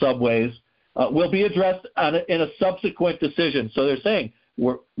and subways, will be addressed in a subsequent decision. So they're saying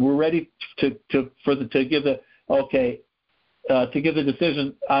we're ready to give the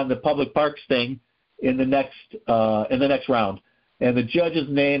decision on the public parks thing in the next round. And the judge's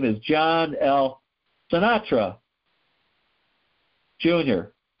name is John L. Sinatra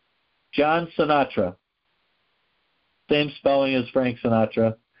Jr. John Sinatra. Same spelling as Frank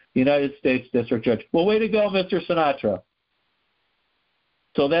Sinatra, United States District Judge. Well, way to go, Mr. Sinatra.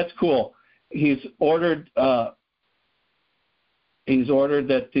 So that's cool. He's ordered that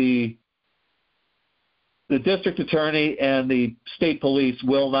the district attorney and the state police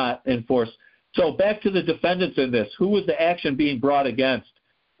will not enforce. So back to the defendants in this. Who was the action being brought against?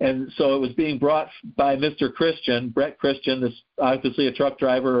 And so it was being brought by Mr. Christian, Brett Christian, this obviously a truck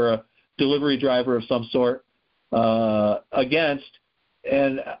driver or a delivery driver of some sort, against,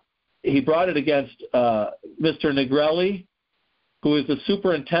 and he brought it against Mr. Negrelli, who is the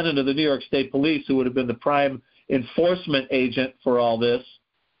superintendent of the New York State Police, who would have been the prime enforcement agent for all this,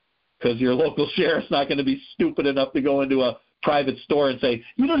 because your local sheriff's not going to be stupid enough to go into a private store and say,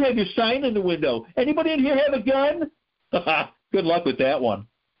 you don't have your sign in the window. Anybody in here have a gun? Good luck with that one.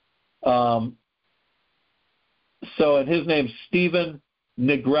 And his name's Stephen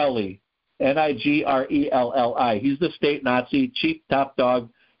Negrelli, Nigrelli. He's the state Nazi, chief top dog.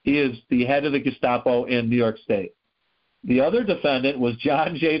 He is the head of the Gestapo in New York State. The other defendant was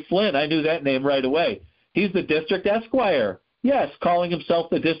John J. Flynn. I knew that name right away. He's the district esquire. Yes, calling himself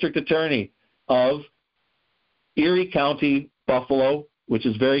the district attorney of Erie County, Buffalo, which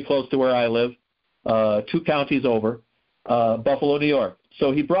is very close to where I live, 2 counties over, Buffalo, New York.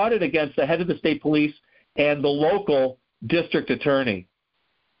 So he brought it against the head of the state police and the local district attorney.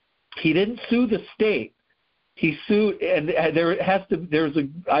 He didn't sue the state. He sued, and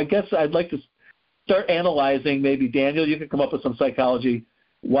I guess I'd like to start analyzing, maybe, Daniel, you can come up with some psychology,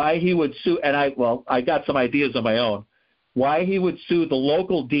 why he would sue, and I got some ideas of my own, why he would sue the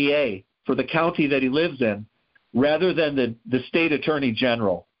local DA for the county that he lives in rather than the state attorney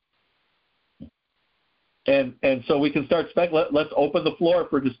general. And so we can start let's open the floor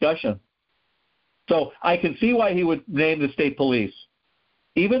for discussion. So I can see why he would name the state police.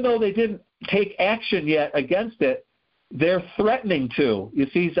 Even though they didn't take action yet against it, they're threatening to. You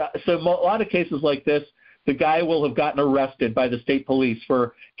see, so a lot of cases like this, the guy will have gotten arrested by the state police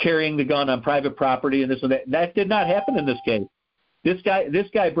for carrying the gun on private property and this and that. That did not happen in this case. This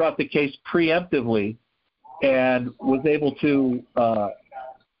guy brought the case preemptively and was able to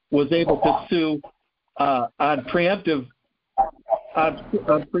sue on preemptive. Let's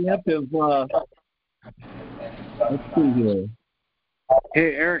see here.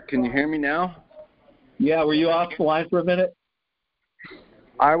 Hey, Eric, can you hear me now? Yeah, were you off the line for a minute?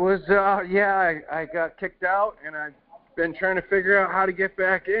 I was, I got kicked out, and I been trying to figure out how to get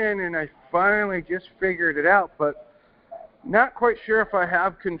back in, and I finally just figured it out, but not quite sure if I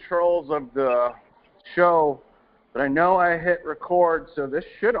have controls of the show, but I know I hit record, so this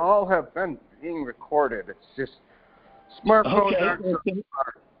should all have been being recorded. It's just smartphones aren't so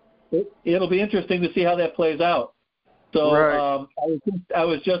smart. It'll be interesting to see how that plays out. So right. I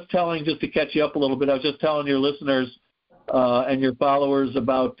was just telling, just to catch you up a little bit, I was just telling your listeners and your followers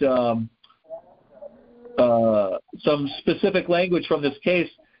about some specific language from this case.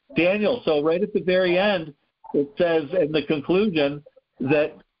 Daniel, so right at the very end, it says in the conclusion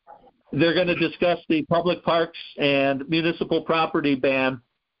that they're going to discuss the public parks and municipal property ban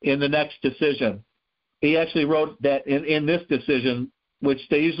in the next decision. He actually wrote that in this decision, which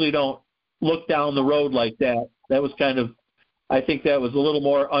they usually don't look down the road like that. That was kind of, I think that was a little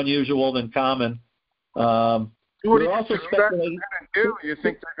more unusual than common. What do you think they're going to do? You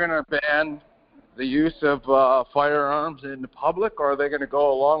think they're going to ban the use of firearms in the public, or are they going to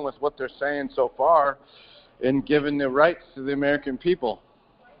go along with what they're saying so far in giving the rights to the American people?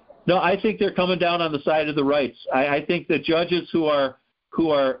 No, I think they're coming down on the side of the rights. I think the judges who are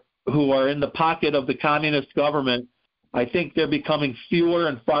in the pocket of the communist government, I think they're becoming fewer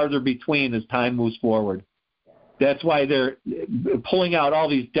and farther between as time moves forward. That's why they're pulling out all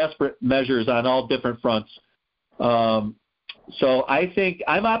these desperate measures on all different fronts. So I think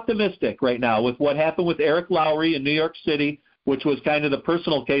I'm optimistic right now with what happened with Eric Lowry in New York City, which was kind of the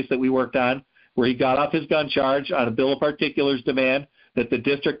personal case that we worked on, where he got off his gun charge on a bill of particulars demand that the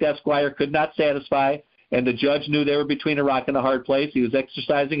district esquire could not satisfy, and the judge knew they were between a rock and a hard place. He was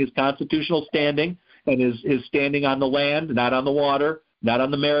exercising his constitutional standing and his standing on the land, not on the water, not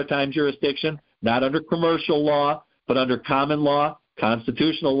on the maritime jurisdiction, not under commercial law, but under common law,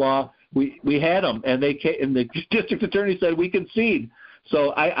 constitutional law. We had them, and the district attorney said we concede.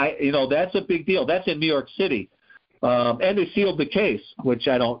 So I that's a big deal. That's in New York City, and they sealed the case, which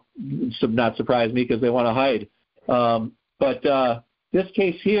not surprise me because they want to hide. But this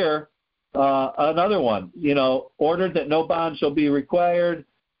case here, another one, ordered that no bond shall be required.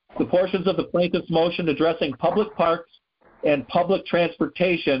 The portions of the plaintiff's motion addressing public parks and public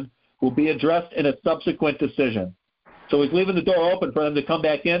transportation will be addressed in a subsequent decision. So he's leaving the door open for them to come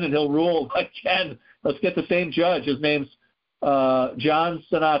back in, and he'll rule again. Let's get the same judge. His name's John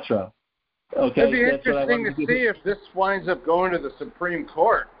Sinatra. Okay, it'd be interesting to see if this winds up going to the Supreme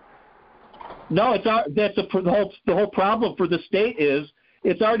Court. No, the whole problem for the state is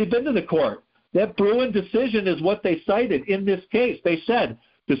it's already been to the court. That Bruin decision is what they cited in this case. They said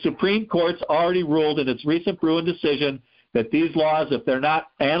the Supreme Court's already ruled in its recent Bruin decision that these laws, if they're not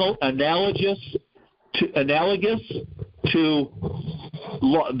analogous to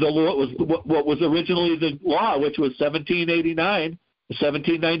what was originally the law, which was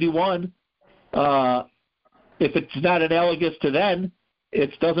 1791, if it's not analogous to then,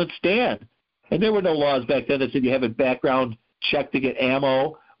 it doesn't stand. And there were no laws back then that said you have a background check to get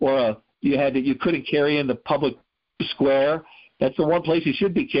ammo, or you couldn't carry in the public square. That's the one place you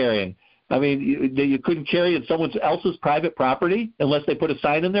should be carrying. I mean, you couldn't carry in someone else's private property unless they put a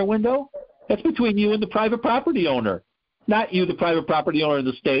sign in their window. That's between you and the private property owner, not you, the private property owner in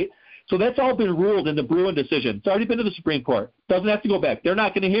the state. So that's all been ruled in the Bruin decision. It's already been to the Supreme Court. Doesn't have to go back. They're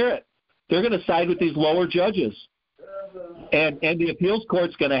not going to hear it. They're going to side with these lower judges. And the appeals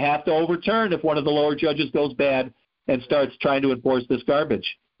court's going to have to overturn if one of the lower judges goes bad and starts trying to enforce this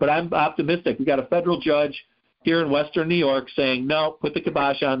garbage. But I'm optimistic. We've got a federal judge here in Western New York saying, no, put the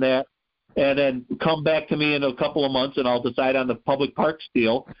kibosh on that, and then come back to me in a couple of months, and I'll decide on the public parks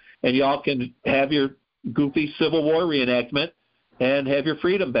deal, and y'all can have your goofy Civil War reenactment and have your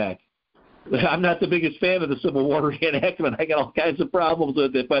freedom back. I'm not the biggest fan of the Civil War reenactment. I got all kinds of problems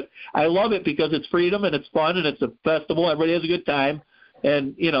with it, but I love it because it's freedom and it's fun and it's a festival. Everybody has a good time.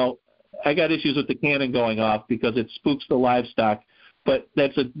 And, I got issues with the cannon going off because it spooks the livestock, but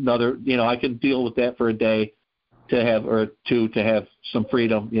that's another, I can deal with that for a day to have, or two, to have some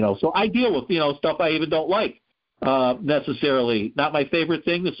freedom, So I deal with, stuff I even don't like necessarily. Not my favorite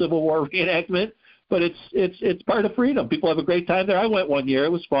thing, the Civil War reenactment, but it's part of freedom. People have a great time there. I went one year.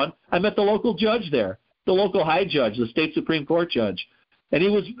 It was fun. I met the local judge there, the local high judge, the state Supreme Court judge, and he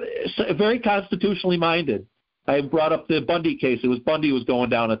was very constitutionally minded. I brought up the Bundy case. It was Bundy was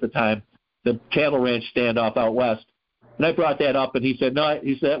going down at the time, the cattle ranch standoff out west. And I brought that up, and he said, no,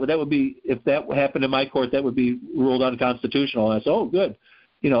 he said, that would be, if that happened in my court, that would be ruled unconstitutional. And I said, oh, good.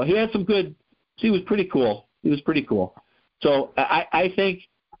 He had some good, he was pretty cool. So I think,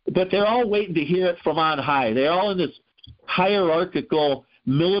 but they're all waiting to hear it from on high. They're all in this hierarchical,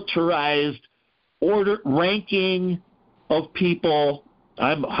 militarized order ranking of people.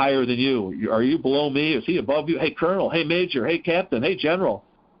 I'm higher than you. Are you below me? Is he above you? Hey, Colonel. Hey, Major. Hey, Captain. Hey, General.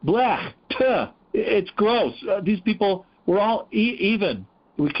 Blah. Tuh. It's gross. These people, we're all even.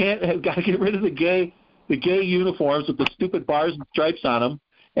 We got to get rid of the gay uniforms with the stupid bars and stripes on them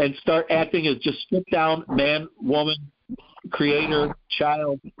and start acting as just stripped down man, woman, creator,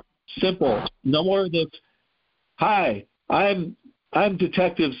 child. Simple. No more of this. Hi, I'm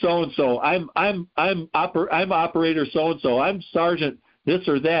Detective so and so. I'm Operator so and so. I'm Sergeant this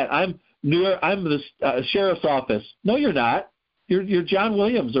or that. I'm the sheriff's office. No, you're not. You're John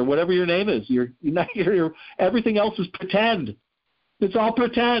Williams or whatever your name is. You're not. Everything else is pretend. It's all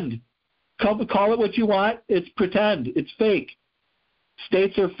pretend. Call it what you want. It's pretend. It's fake.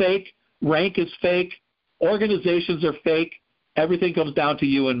 States are fake. Rank is fake. Organizations are fake. Everything comes down to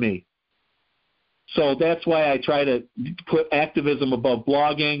you and me. So that's why I try to put activism above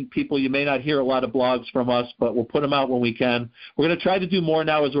blogging. People, you may not hear a lot of blogs from us, but we'll put them out when we can. We're going to try to do more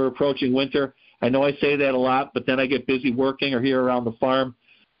now as we're approaching winter. I know I say that a lot, but then I get busy working or here around the farm.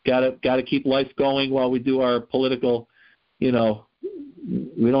 Got to keep life going while we do our political, we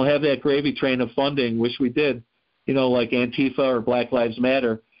don't have that gravy train of funding. Wish we did, like Antifa or Black Lives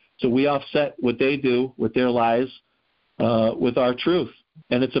Matter. So we offset what they do with their lies with our truth.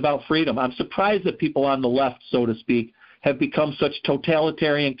 And it's about freedom. I'm surprised that people on the left, so to speak, have become such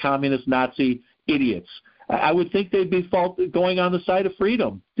totalitarian, communist, Nazi idiots. I would think they'd be going on the side of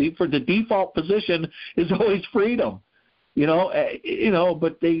freedom. For the default position is always freedom,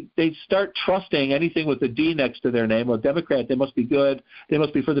 but they start trusting anything with a D next to their name. Well, Democrat, they must be good. They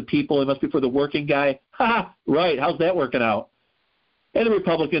must be for the people. They must be for the working guy. Ha! Right. How's that working out? And the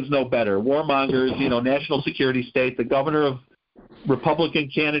Republicans know better. Warmongers, national security state. The Republican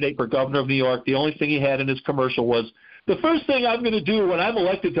candidate for governor of New York, the only thing he had in his commercial was, the first thing I'm going to do when I'm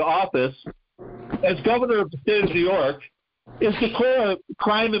elected to office as governor of the state of New York is declare a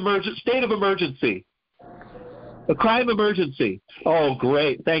state of emergency. A crime emergency. Oh,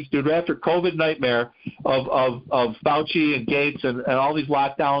 great. Thanks, dude. After COVID nightmare of Fauci and Gates and all these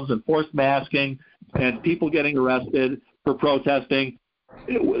lockdowns and forced masking and people getting arrested for protesting,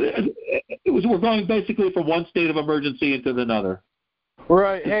 we're going basically from one state of emergency into another.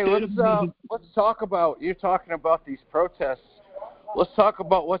 Right. Hey, let's talk about, you're talking about these protests. Let's talk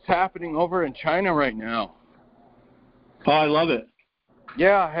about what's happening over in China right now. Oh, I love it.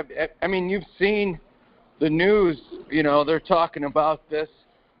 Yeah. You've seen the news, they're talking about this,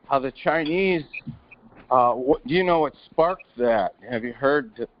 how the Chinese, do you know what sparked that? Have you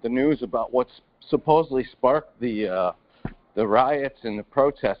heard the news about what's supposedly sparked the riots and the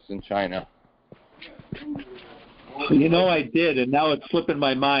protests in China? I did, and now it's slipping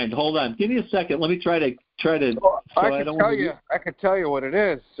my mind. Hold on, give me a second. Let me try to. I could tell you what it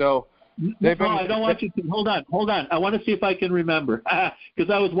is. So I don't want you to. Hold on. I want to see if I can remember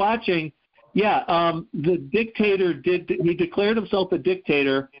because I was watching. Yeah, the dictator he declared himself a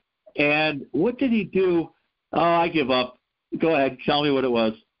dictator, and what did he do? Oh, I give up. Go ahead, tell me what it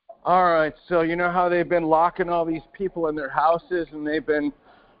was. All right, so you know how they've been locking all these people in their houses and they've been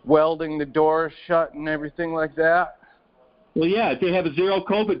welding the doors shut and everything like that? Well, yeah, they have a zero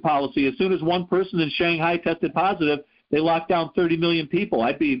COVID policy. As soon as one person in Shanghai tested positive, they locked down 30 million people.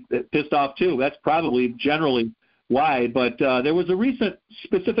 I'd be pissed off too. That's probably generally why. But there was a recent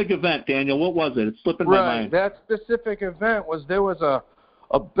specific event, Daniel. What was it? It's slipping my mind. That specific event was there was a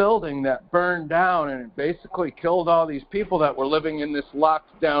building that burned down, and it basically killed all these people that were living in this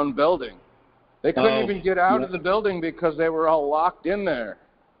locked down building. They couldn't even get out of the building because they were all locked in there.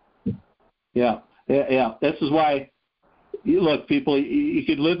 Yeah. This is why, look, people, you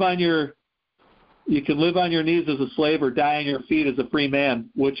could live on your knees as a slave or die on your feet as a free man.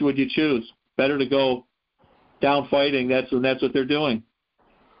 Which would you choose? Better to go down fighting. That's what they're doing.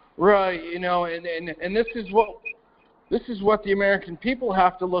 Right. And this is what the American people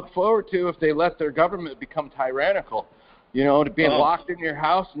have to look forward to if they let their government become tyrannical. To being locked in your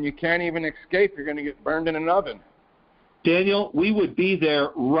house and you can't even escape. You're going to get burned in an oven. Daniel, we would be there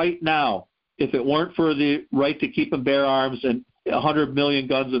right now if it weren't for the right to keep and bear arms and 100 million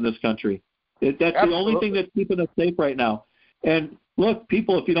guns in this country. That's Absolutely. The only thing that's keeping us safe right now. And look,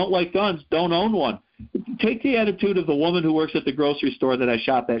 people, if you don't like guns, don't own one. Take the attitude of the woman who works at the grocery store that I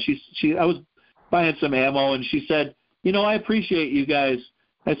shop at. I was buying some ammo, and she said, I appreciate you guys.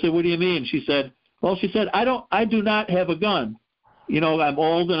 I said, what do you mean? She said, I do not have a gun. I'm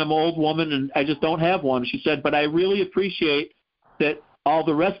old and I'm an old woman and I just don't have one. She said, but I really appreciate that all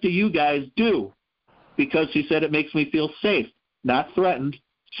the rest of you guys do, because she said it makes me feel safe, not threatened,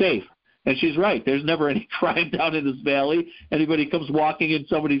 safe. And she's right. There's never any crime down in this valley. Anybody comes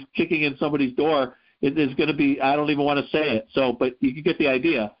kicking in somebody's door, it is going to be, I don't even want to say it. So, but you can get the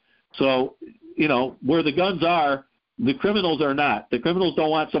idea. So, where the guns are, the criminals are not. The criminals don't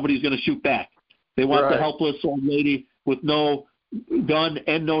want somebody who's going to shoot back. They want the helpless old lady with no gun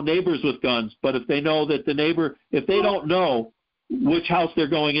and no neighbors with guns. But if they know that if they don't know which house they're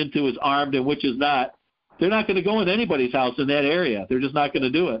going into is armed and which is not, they're not going to go into anybody's house in that area. They're just not going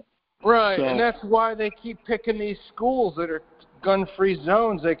to do it. Right, so, and that's why they keep picking these schools that are gun-free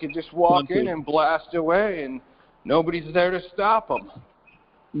zones. They can just walk in and blast away, and nobody's there to stop them.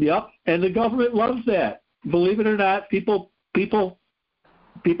 Yep, and the government loves that. Believe it or not, people don't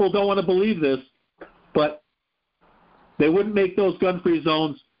want to believe this, but they wouldn't make those gun-free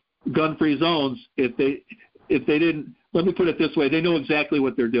zones if they didn't. Let me put it this way: they know exactly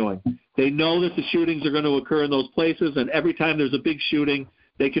what they're doing. They know that the shootings are going to occur in those places, and every time there's a big shooting,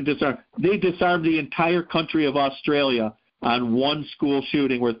 they can disarm. They disarmed the entire country of Australia on one school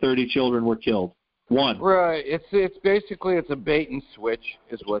shooting where 30 children were killed. One. Right. It's basically a bait and switch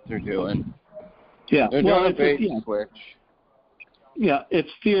is what they're doing. Yeah. They're doing a bait and switch. Yeah, it's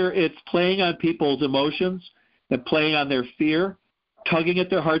fear. It's playing on people's emotions and playing on their fear, tugging at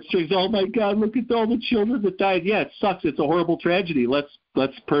their heartstrings. Oh my God, look at all the children that died. Yeah, it sucks. It's a horrible tragedy. Let's.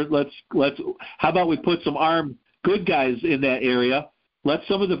 How about we put some armed good guys in that area? Let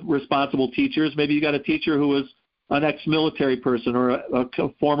some of the responsible teachers. Maybe you got a teacher who was an ex-military person or a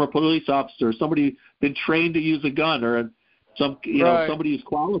former police officer, somebody been trained to use a gun, or somebody who's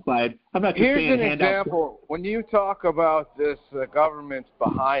qualified. I'm not just saying Here's an example. When you talk about this, the government's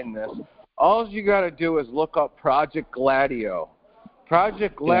behind this. All you got to do is look up Project Gladio.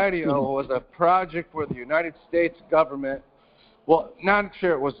 Project Gladio was a project where the United States government, well, not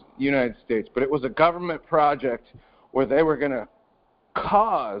sure it was the United States, but it was a government project where they were going to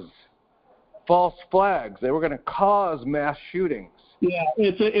cause false flags. They were going to cause mass shootings. Yeah,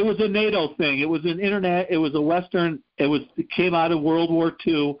 it was a NATO thing. It was an internet. It was a Western. It came out of World War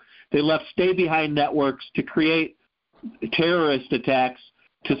II. They left stay-behind networks to create terrorist attacks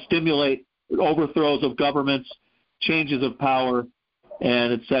to stimulate overthrows of governments, changes of power,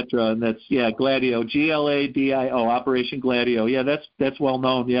 and et cetera. And that's Gladio, Gladio, Operation Gladio. Yeah, that's well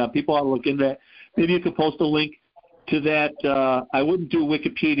known. Yeah, people ought to look into that. Maybe you could post a link to that. I wouldn't do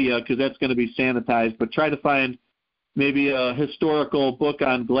Wikipedia because that's going to be sanitized, but try to find maybe a historical book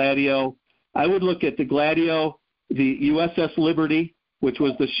on Gladio. I would look at the Gladio, the USS Liberty, which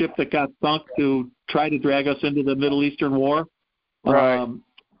was the ship that got sunk to try to drag us into the Middle Eastern War. Right.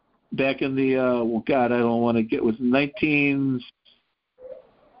 Back in the,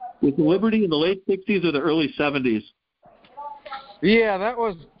 was the Liberty in the late 60s or the early 70s? Yeah, that's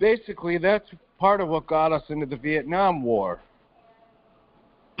part of what got us into the Vietnam War.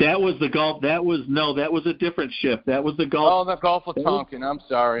 That was the Gulf. That was a different ship. That was the Gulf. Oh, the Gulf of Tonkin. I'm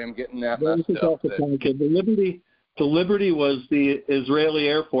sorry, I'm getting that messed up. The Liberty was the Israeli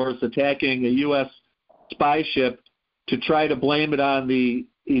Air Force attacking a U.S. spy ship to try to blame it on the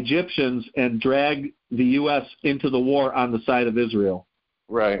Egyptians and drag the U.S. into the war on the side of Israel.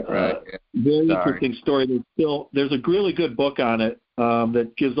 Right. Very interesting story. There's a really good book on it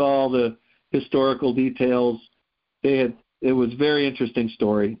that gives all the historical details. It was a very interesting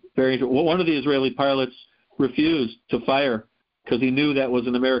story. One of the Israeli pilots refused to fire because he knew that was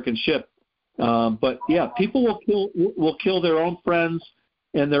an American ship. But yeah, people will kill their own friends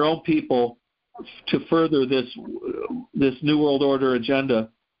and their own people to further this New World Order agenda.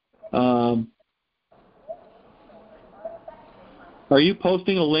 Are you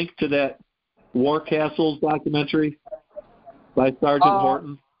posting a link to that War Castles documentary by Sergeant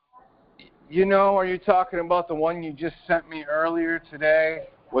Horton? Are you talking about the one you just sent me earlier today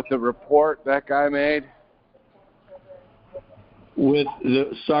with the report that guy made? With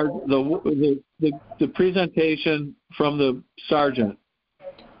the presentation from the sergeant.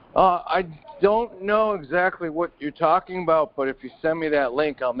 I don't know exactly what you're talking about, but if you send me that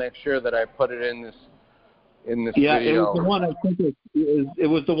link, I'll make sure that I put it in this video. Yeah, it was the one I sent you. It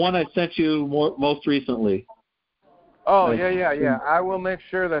was the one I sent you most recently. Oh, yeah. I will make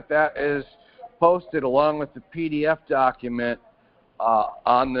sure that is posted along with the PDF document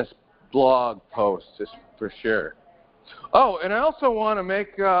on this blog post, just for sure. Oh, and I also want to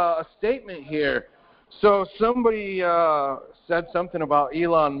make a statement here. So somebody said something about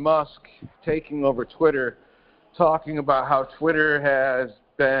Elon Musk taking over Twitter, talking about how Twitter has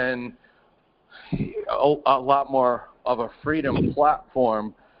been a lot more of a freedom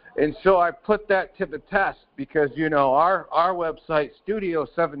platform. And so I put that to the test because, our website,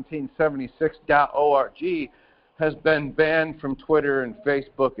 studio1776.org, has been banned from Twitter and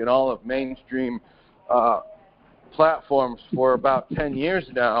Facebook and all of mainstream platforms for about 10 years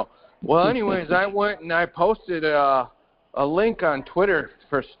now Well, anyways, I went and I posted a link on Twitter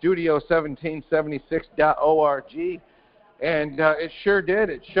for studio1776.org, and it sure did.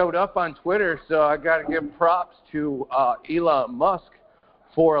 It showed up on Twitter, so I got to give props to Elon Musk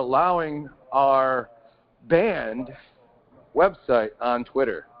for allowing our band website on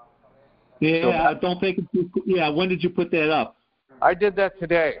Twitter. Yeah, so I don't think. Yeah, when did you put that up? I did that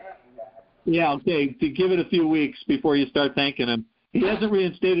today. Yeah, okay. To give it a few weeks before you start thanking him. He hasn't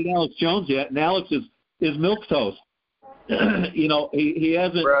reinstated Alex Jones yet, and Alex is milquetoast. He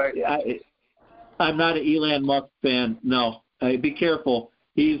hasn't. Right. I'm not an Elon Musk fan. No, be careful.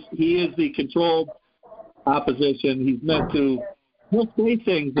 He is the controlled opposition. He's meant to. He'll say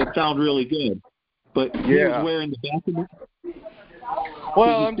things that sound really good, but he was wearing the bathroom.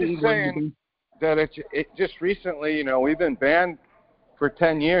 Well, I'm just saying that it just recently, we've been banned for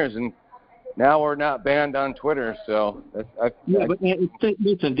 10 years, and now we're not banned on Twitter. So but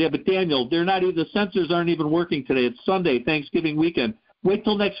Daniel, they're not. The censors aren't even working today. It's Sunday, Thanksgiving weekend. Wait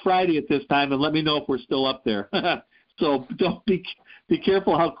till next Friday at this time, and let me know if we're still up there. So don't be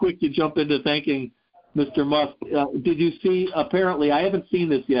careful how quick you jump into thanking Mr. Musk. Did you see? Apparently, I haven't seen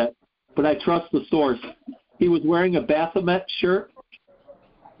this yet, but I trust the source. He was wearing a Baphomet shirt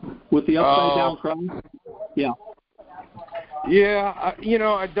with the upside down cross. Yeah. Yeah,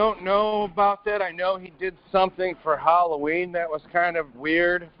 I don't know about that. I know he did something for Halloween that was kind of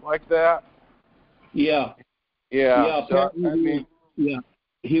weird like that. Yeah. Yeah. So,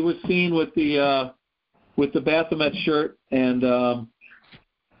 he was seen with the Baphomet shirt, and I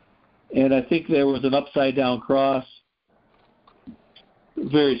think there was an upside down cross.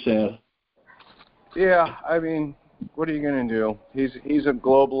 Very sad. Yeah, I mean, what are you going to do? He's a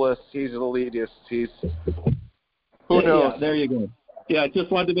globalist. He's an elitist. Who knows? Yeah, there you go. Yeah, I just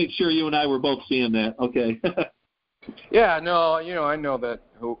wanted to make sure you and I were both seeing that. Okay. Yeah, no, I know that.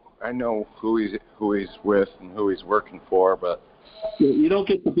 I know who he's with and who he's working for, but you don't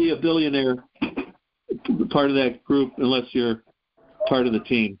get to be a billionaire part of that group unless you're part of the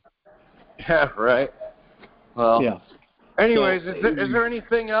team. Yeah, right. Well, yeah. Anyways, is there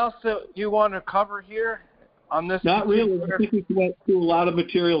anything else that you want to cover here on this? Not really. I think we went through a lot of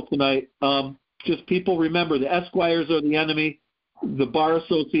material tonight. Just people remember, the Esquires are the enemy. The Bar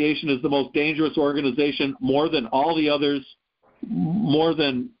Association is the most dangerous organization, more than all the others,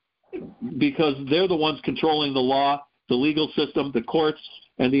 because they're the ones controlling the law, the legal system, the courts,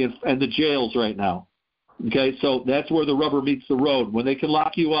 and the jails right now. Okay, so that's where the rubber meets the road. When they can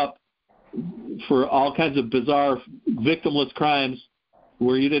lock you up for all kinds of bizarre, victimless crimes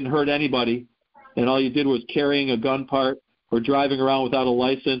where you didn't hurt anybody, and all you did was carrying a gun part or driving around without a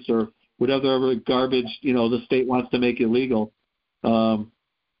license or whatever garbage, the state wants to make illegal.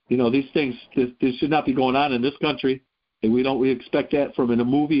 These things, this should not be going on in this country. And we expect that from in a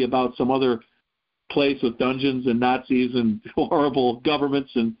movie about some other place with dungeons and Nazis and horrible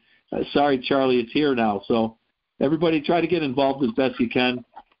governments. And sorry, Charlie, it's here now. So everybody try to get involved as best you can.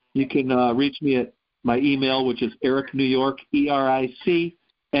 You can reach me at my email, which is Eric New York, EricNewYork.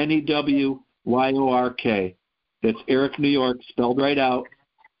 That's Eric New York, spelled right out.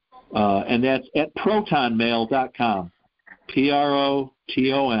 And that's at protonmail.com.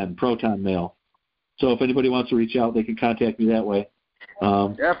 PROTON, Proton Mail. So if anybody wants to reach out, they can contact me that way.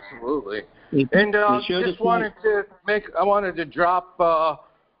 Absolutely. And I wanted to drop a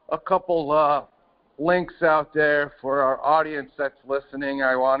couple links out there for our audience that's listening.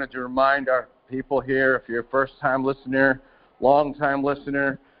 I wanted to remind our people here, if you're a first-time listener, long-time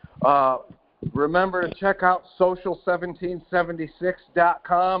listener, remember to check out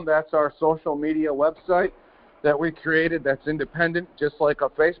social1776.com. That's our social media website that we created that's independent, just like a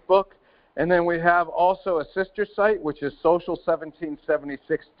Facebook. And then we have also a sister site, which is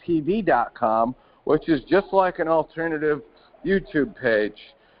social1776tv.com, which is just like an alternative YouTube page.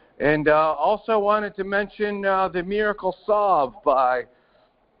 And also wanted to mention The Miracle Solve by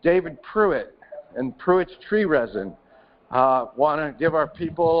David Pruitt and Pruitt's Tree Resin. Want to give our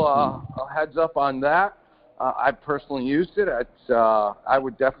people a heads up on that. I personally used it. I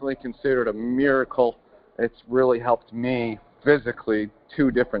would definitely consider it a miracle. It's really helped me physically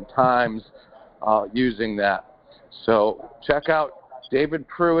 2 different times using that. So check out David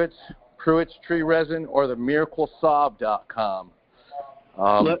Pruitt's Tree Resin or themiraclesolve.com.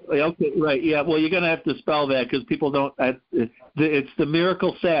 Okay, right. Yeah, well, you're going to have to spell that because people don't. It's the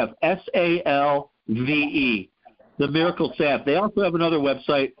Miracle Salve, SALVE, the Miracle Salve. They also have another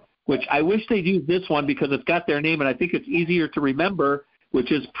website, which I wish they'd use this one because it's got their name, and I think it's easier to remember,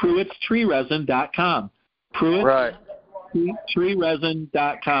 which is Pruitt'sTreeResin.com.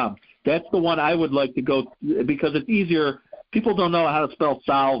 Pruitt'sTreeResin.com. That's the one I would like to go because it's easier people don't know how to spell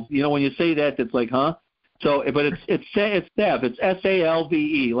salve. You know, when you say that, it's like, huh? So, but it's salve. It's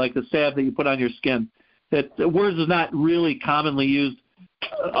salve, like the salve that you put on your skin. That the words is not really commonly used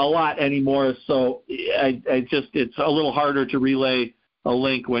a lot anymore. So I just, it's a little harder to relay a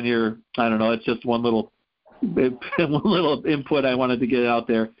link when you're, I don't know, it's just one little input I wanted to get out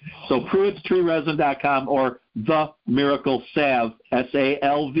there. So Pruitt'sTreeResin.com or The Miracle Salve,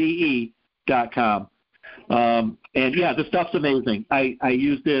 SALVE.com. And yeah, the stuff's amazing. I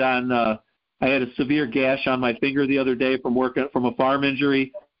used it on, I had a severe gash on my finger the other day from a farm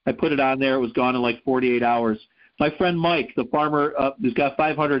injury. I put it on there. It was gone in like 48 hours. My friend Mike, the farmer who's got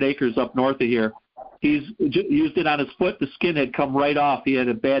 500 acres up north of here, he's used it on his foot. The skin had come right off. He had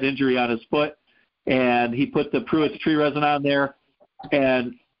a bad injury on his foot, and he put the Pruitt's tree resin on there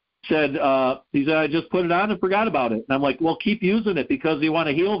and said, I just put it on and forgot about it. And I'm like, well, keep using it because you want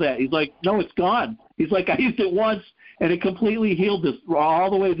to heal that. He's like, no, it's gone. He's like, I used it once, and it completely healed this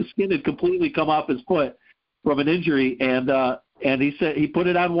all the way. The skin had completely come off his foot from an injury, and he said he put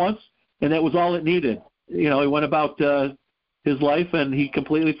it on once, and that was all it needed. You know, he went about his life, and he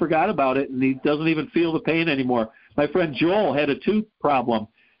completely forgot about it, and he doesn't even feel the pain anymore. My friend Joel had a tooth problem.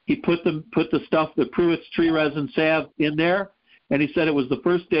 He put the stuff, the Pruitt's tree resin salve in there, and he said it was the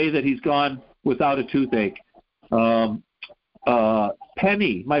first day that he's gone without a toothache.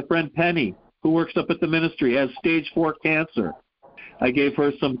 Penny, my friend Penny, who works up at the ministry, has stage 4 cancer. I gave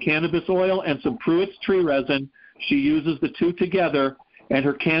her some cannabis oil and some Pruitt's tree resin. She uses the two together, and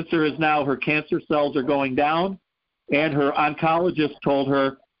her cancer cells are going down, and her oncologist told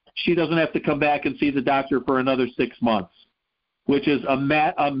her she doesn't have to come back and see the doctor for another 6 months, which is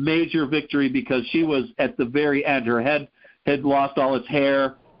a major victory because she was at the very end. Her head had lost all its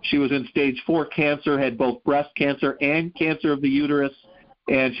hair. She was in stage 4 cancer, had both breast cancer and cancer of the uterus,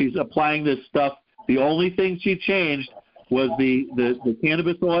 and she's applying this stuff. The only thing she changed was the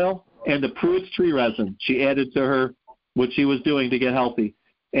cannabis oil and the Pruitt's tree resin. She added to her what she was doing to get healthy.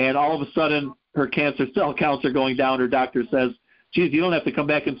 And all of a sudden, her cancer cell counts are going down. Her doctor says, geez, you don't have to come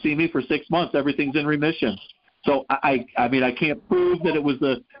back and see me for 6 months. Everything's in remission. So, I mean, I can't prove that it was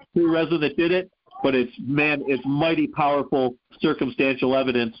the tree resin that did it, but it's mighty powerful circumstantial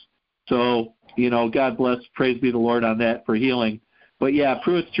evidence. So, you know, God bless, praise be the Lord on that for healing. But, yeah,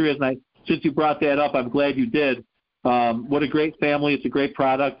 Pruitt's tree resin, since you brought that up, I'm glad you did. What a great family. It's a great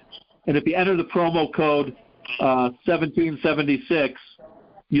product. And if you enter the promo code 1776,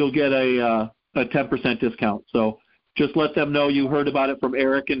 you'll get a 10% discount. So just let them know you heard about it from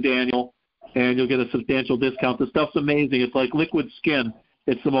Eric and Daniel, and you'll get a substantial discount. The stuff's amazing. It's like liquid skin.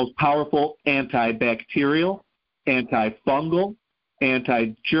 It's the most powerful antibacterial, antifungal,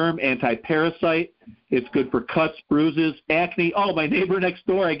 anti-germ, anti-parasite. It's good for cuts, bruises, acne. Oh, my neighbor next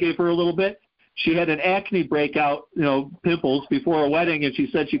door, I gave her a little bit. She had an acne breakout, pimples before a wedding, and she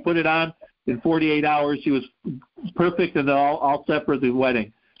said she put it on in 48 hours. She was perfect and all set for the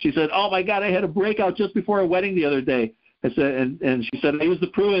wedding. She said, oh, my God, I had a breakout just before a wedding the other day. I said, and she said, I used the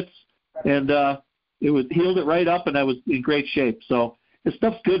Pruitt's, and it healed it right up, and I was in great shape. So this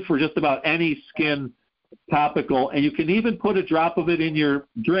stuff's good for just about any skin topical, and you can even put a drop of it in your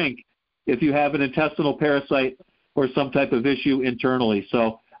drink if you have an intestinal parasite or some type of issue internally.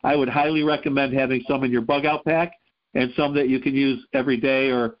 So I would highly recommend having some in your bug-out pack and some that you can use every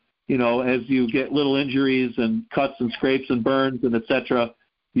day or, as you get little injuries and cuts and scrapes and burns and et cetera,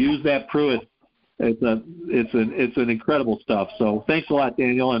 use that Pruitt. It's an incredible stuff. So thanks a lot,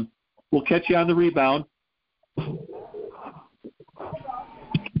 Daniel, and we'll catch you on the rebound.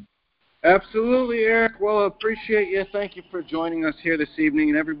 Absolutely, Eric. Well, I appreciate you. Thank you for joining us here this evening.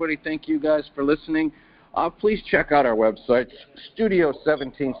 And everybody, thank you guys for listening. Please check out our website,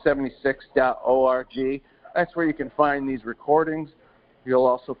 studio1776.org. That's where you can find these recordings. You'll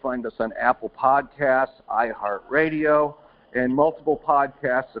also find us on Apple Podcasts, iHeartRadio, and multiple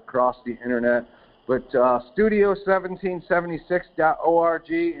podcasts across the internet. But studio1776.org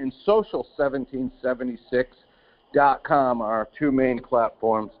and social1776.com are our two main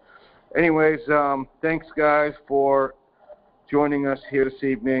platforms. Anyways, thanks, guys, for joining us here this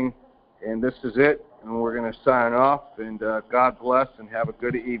evening. And this is it. And we're going to sign off. And God bless and have a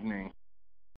good evening.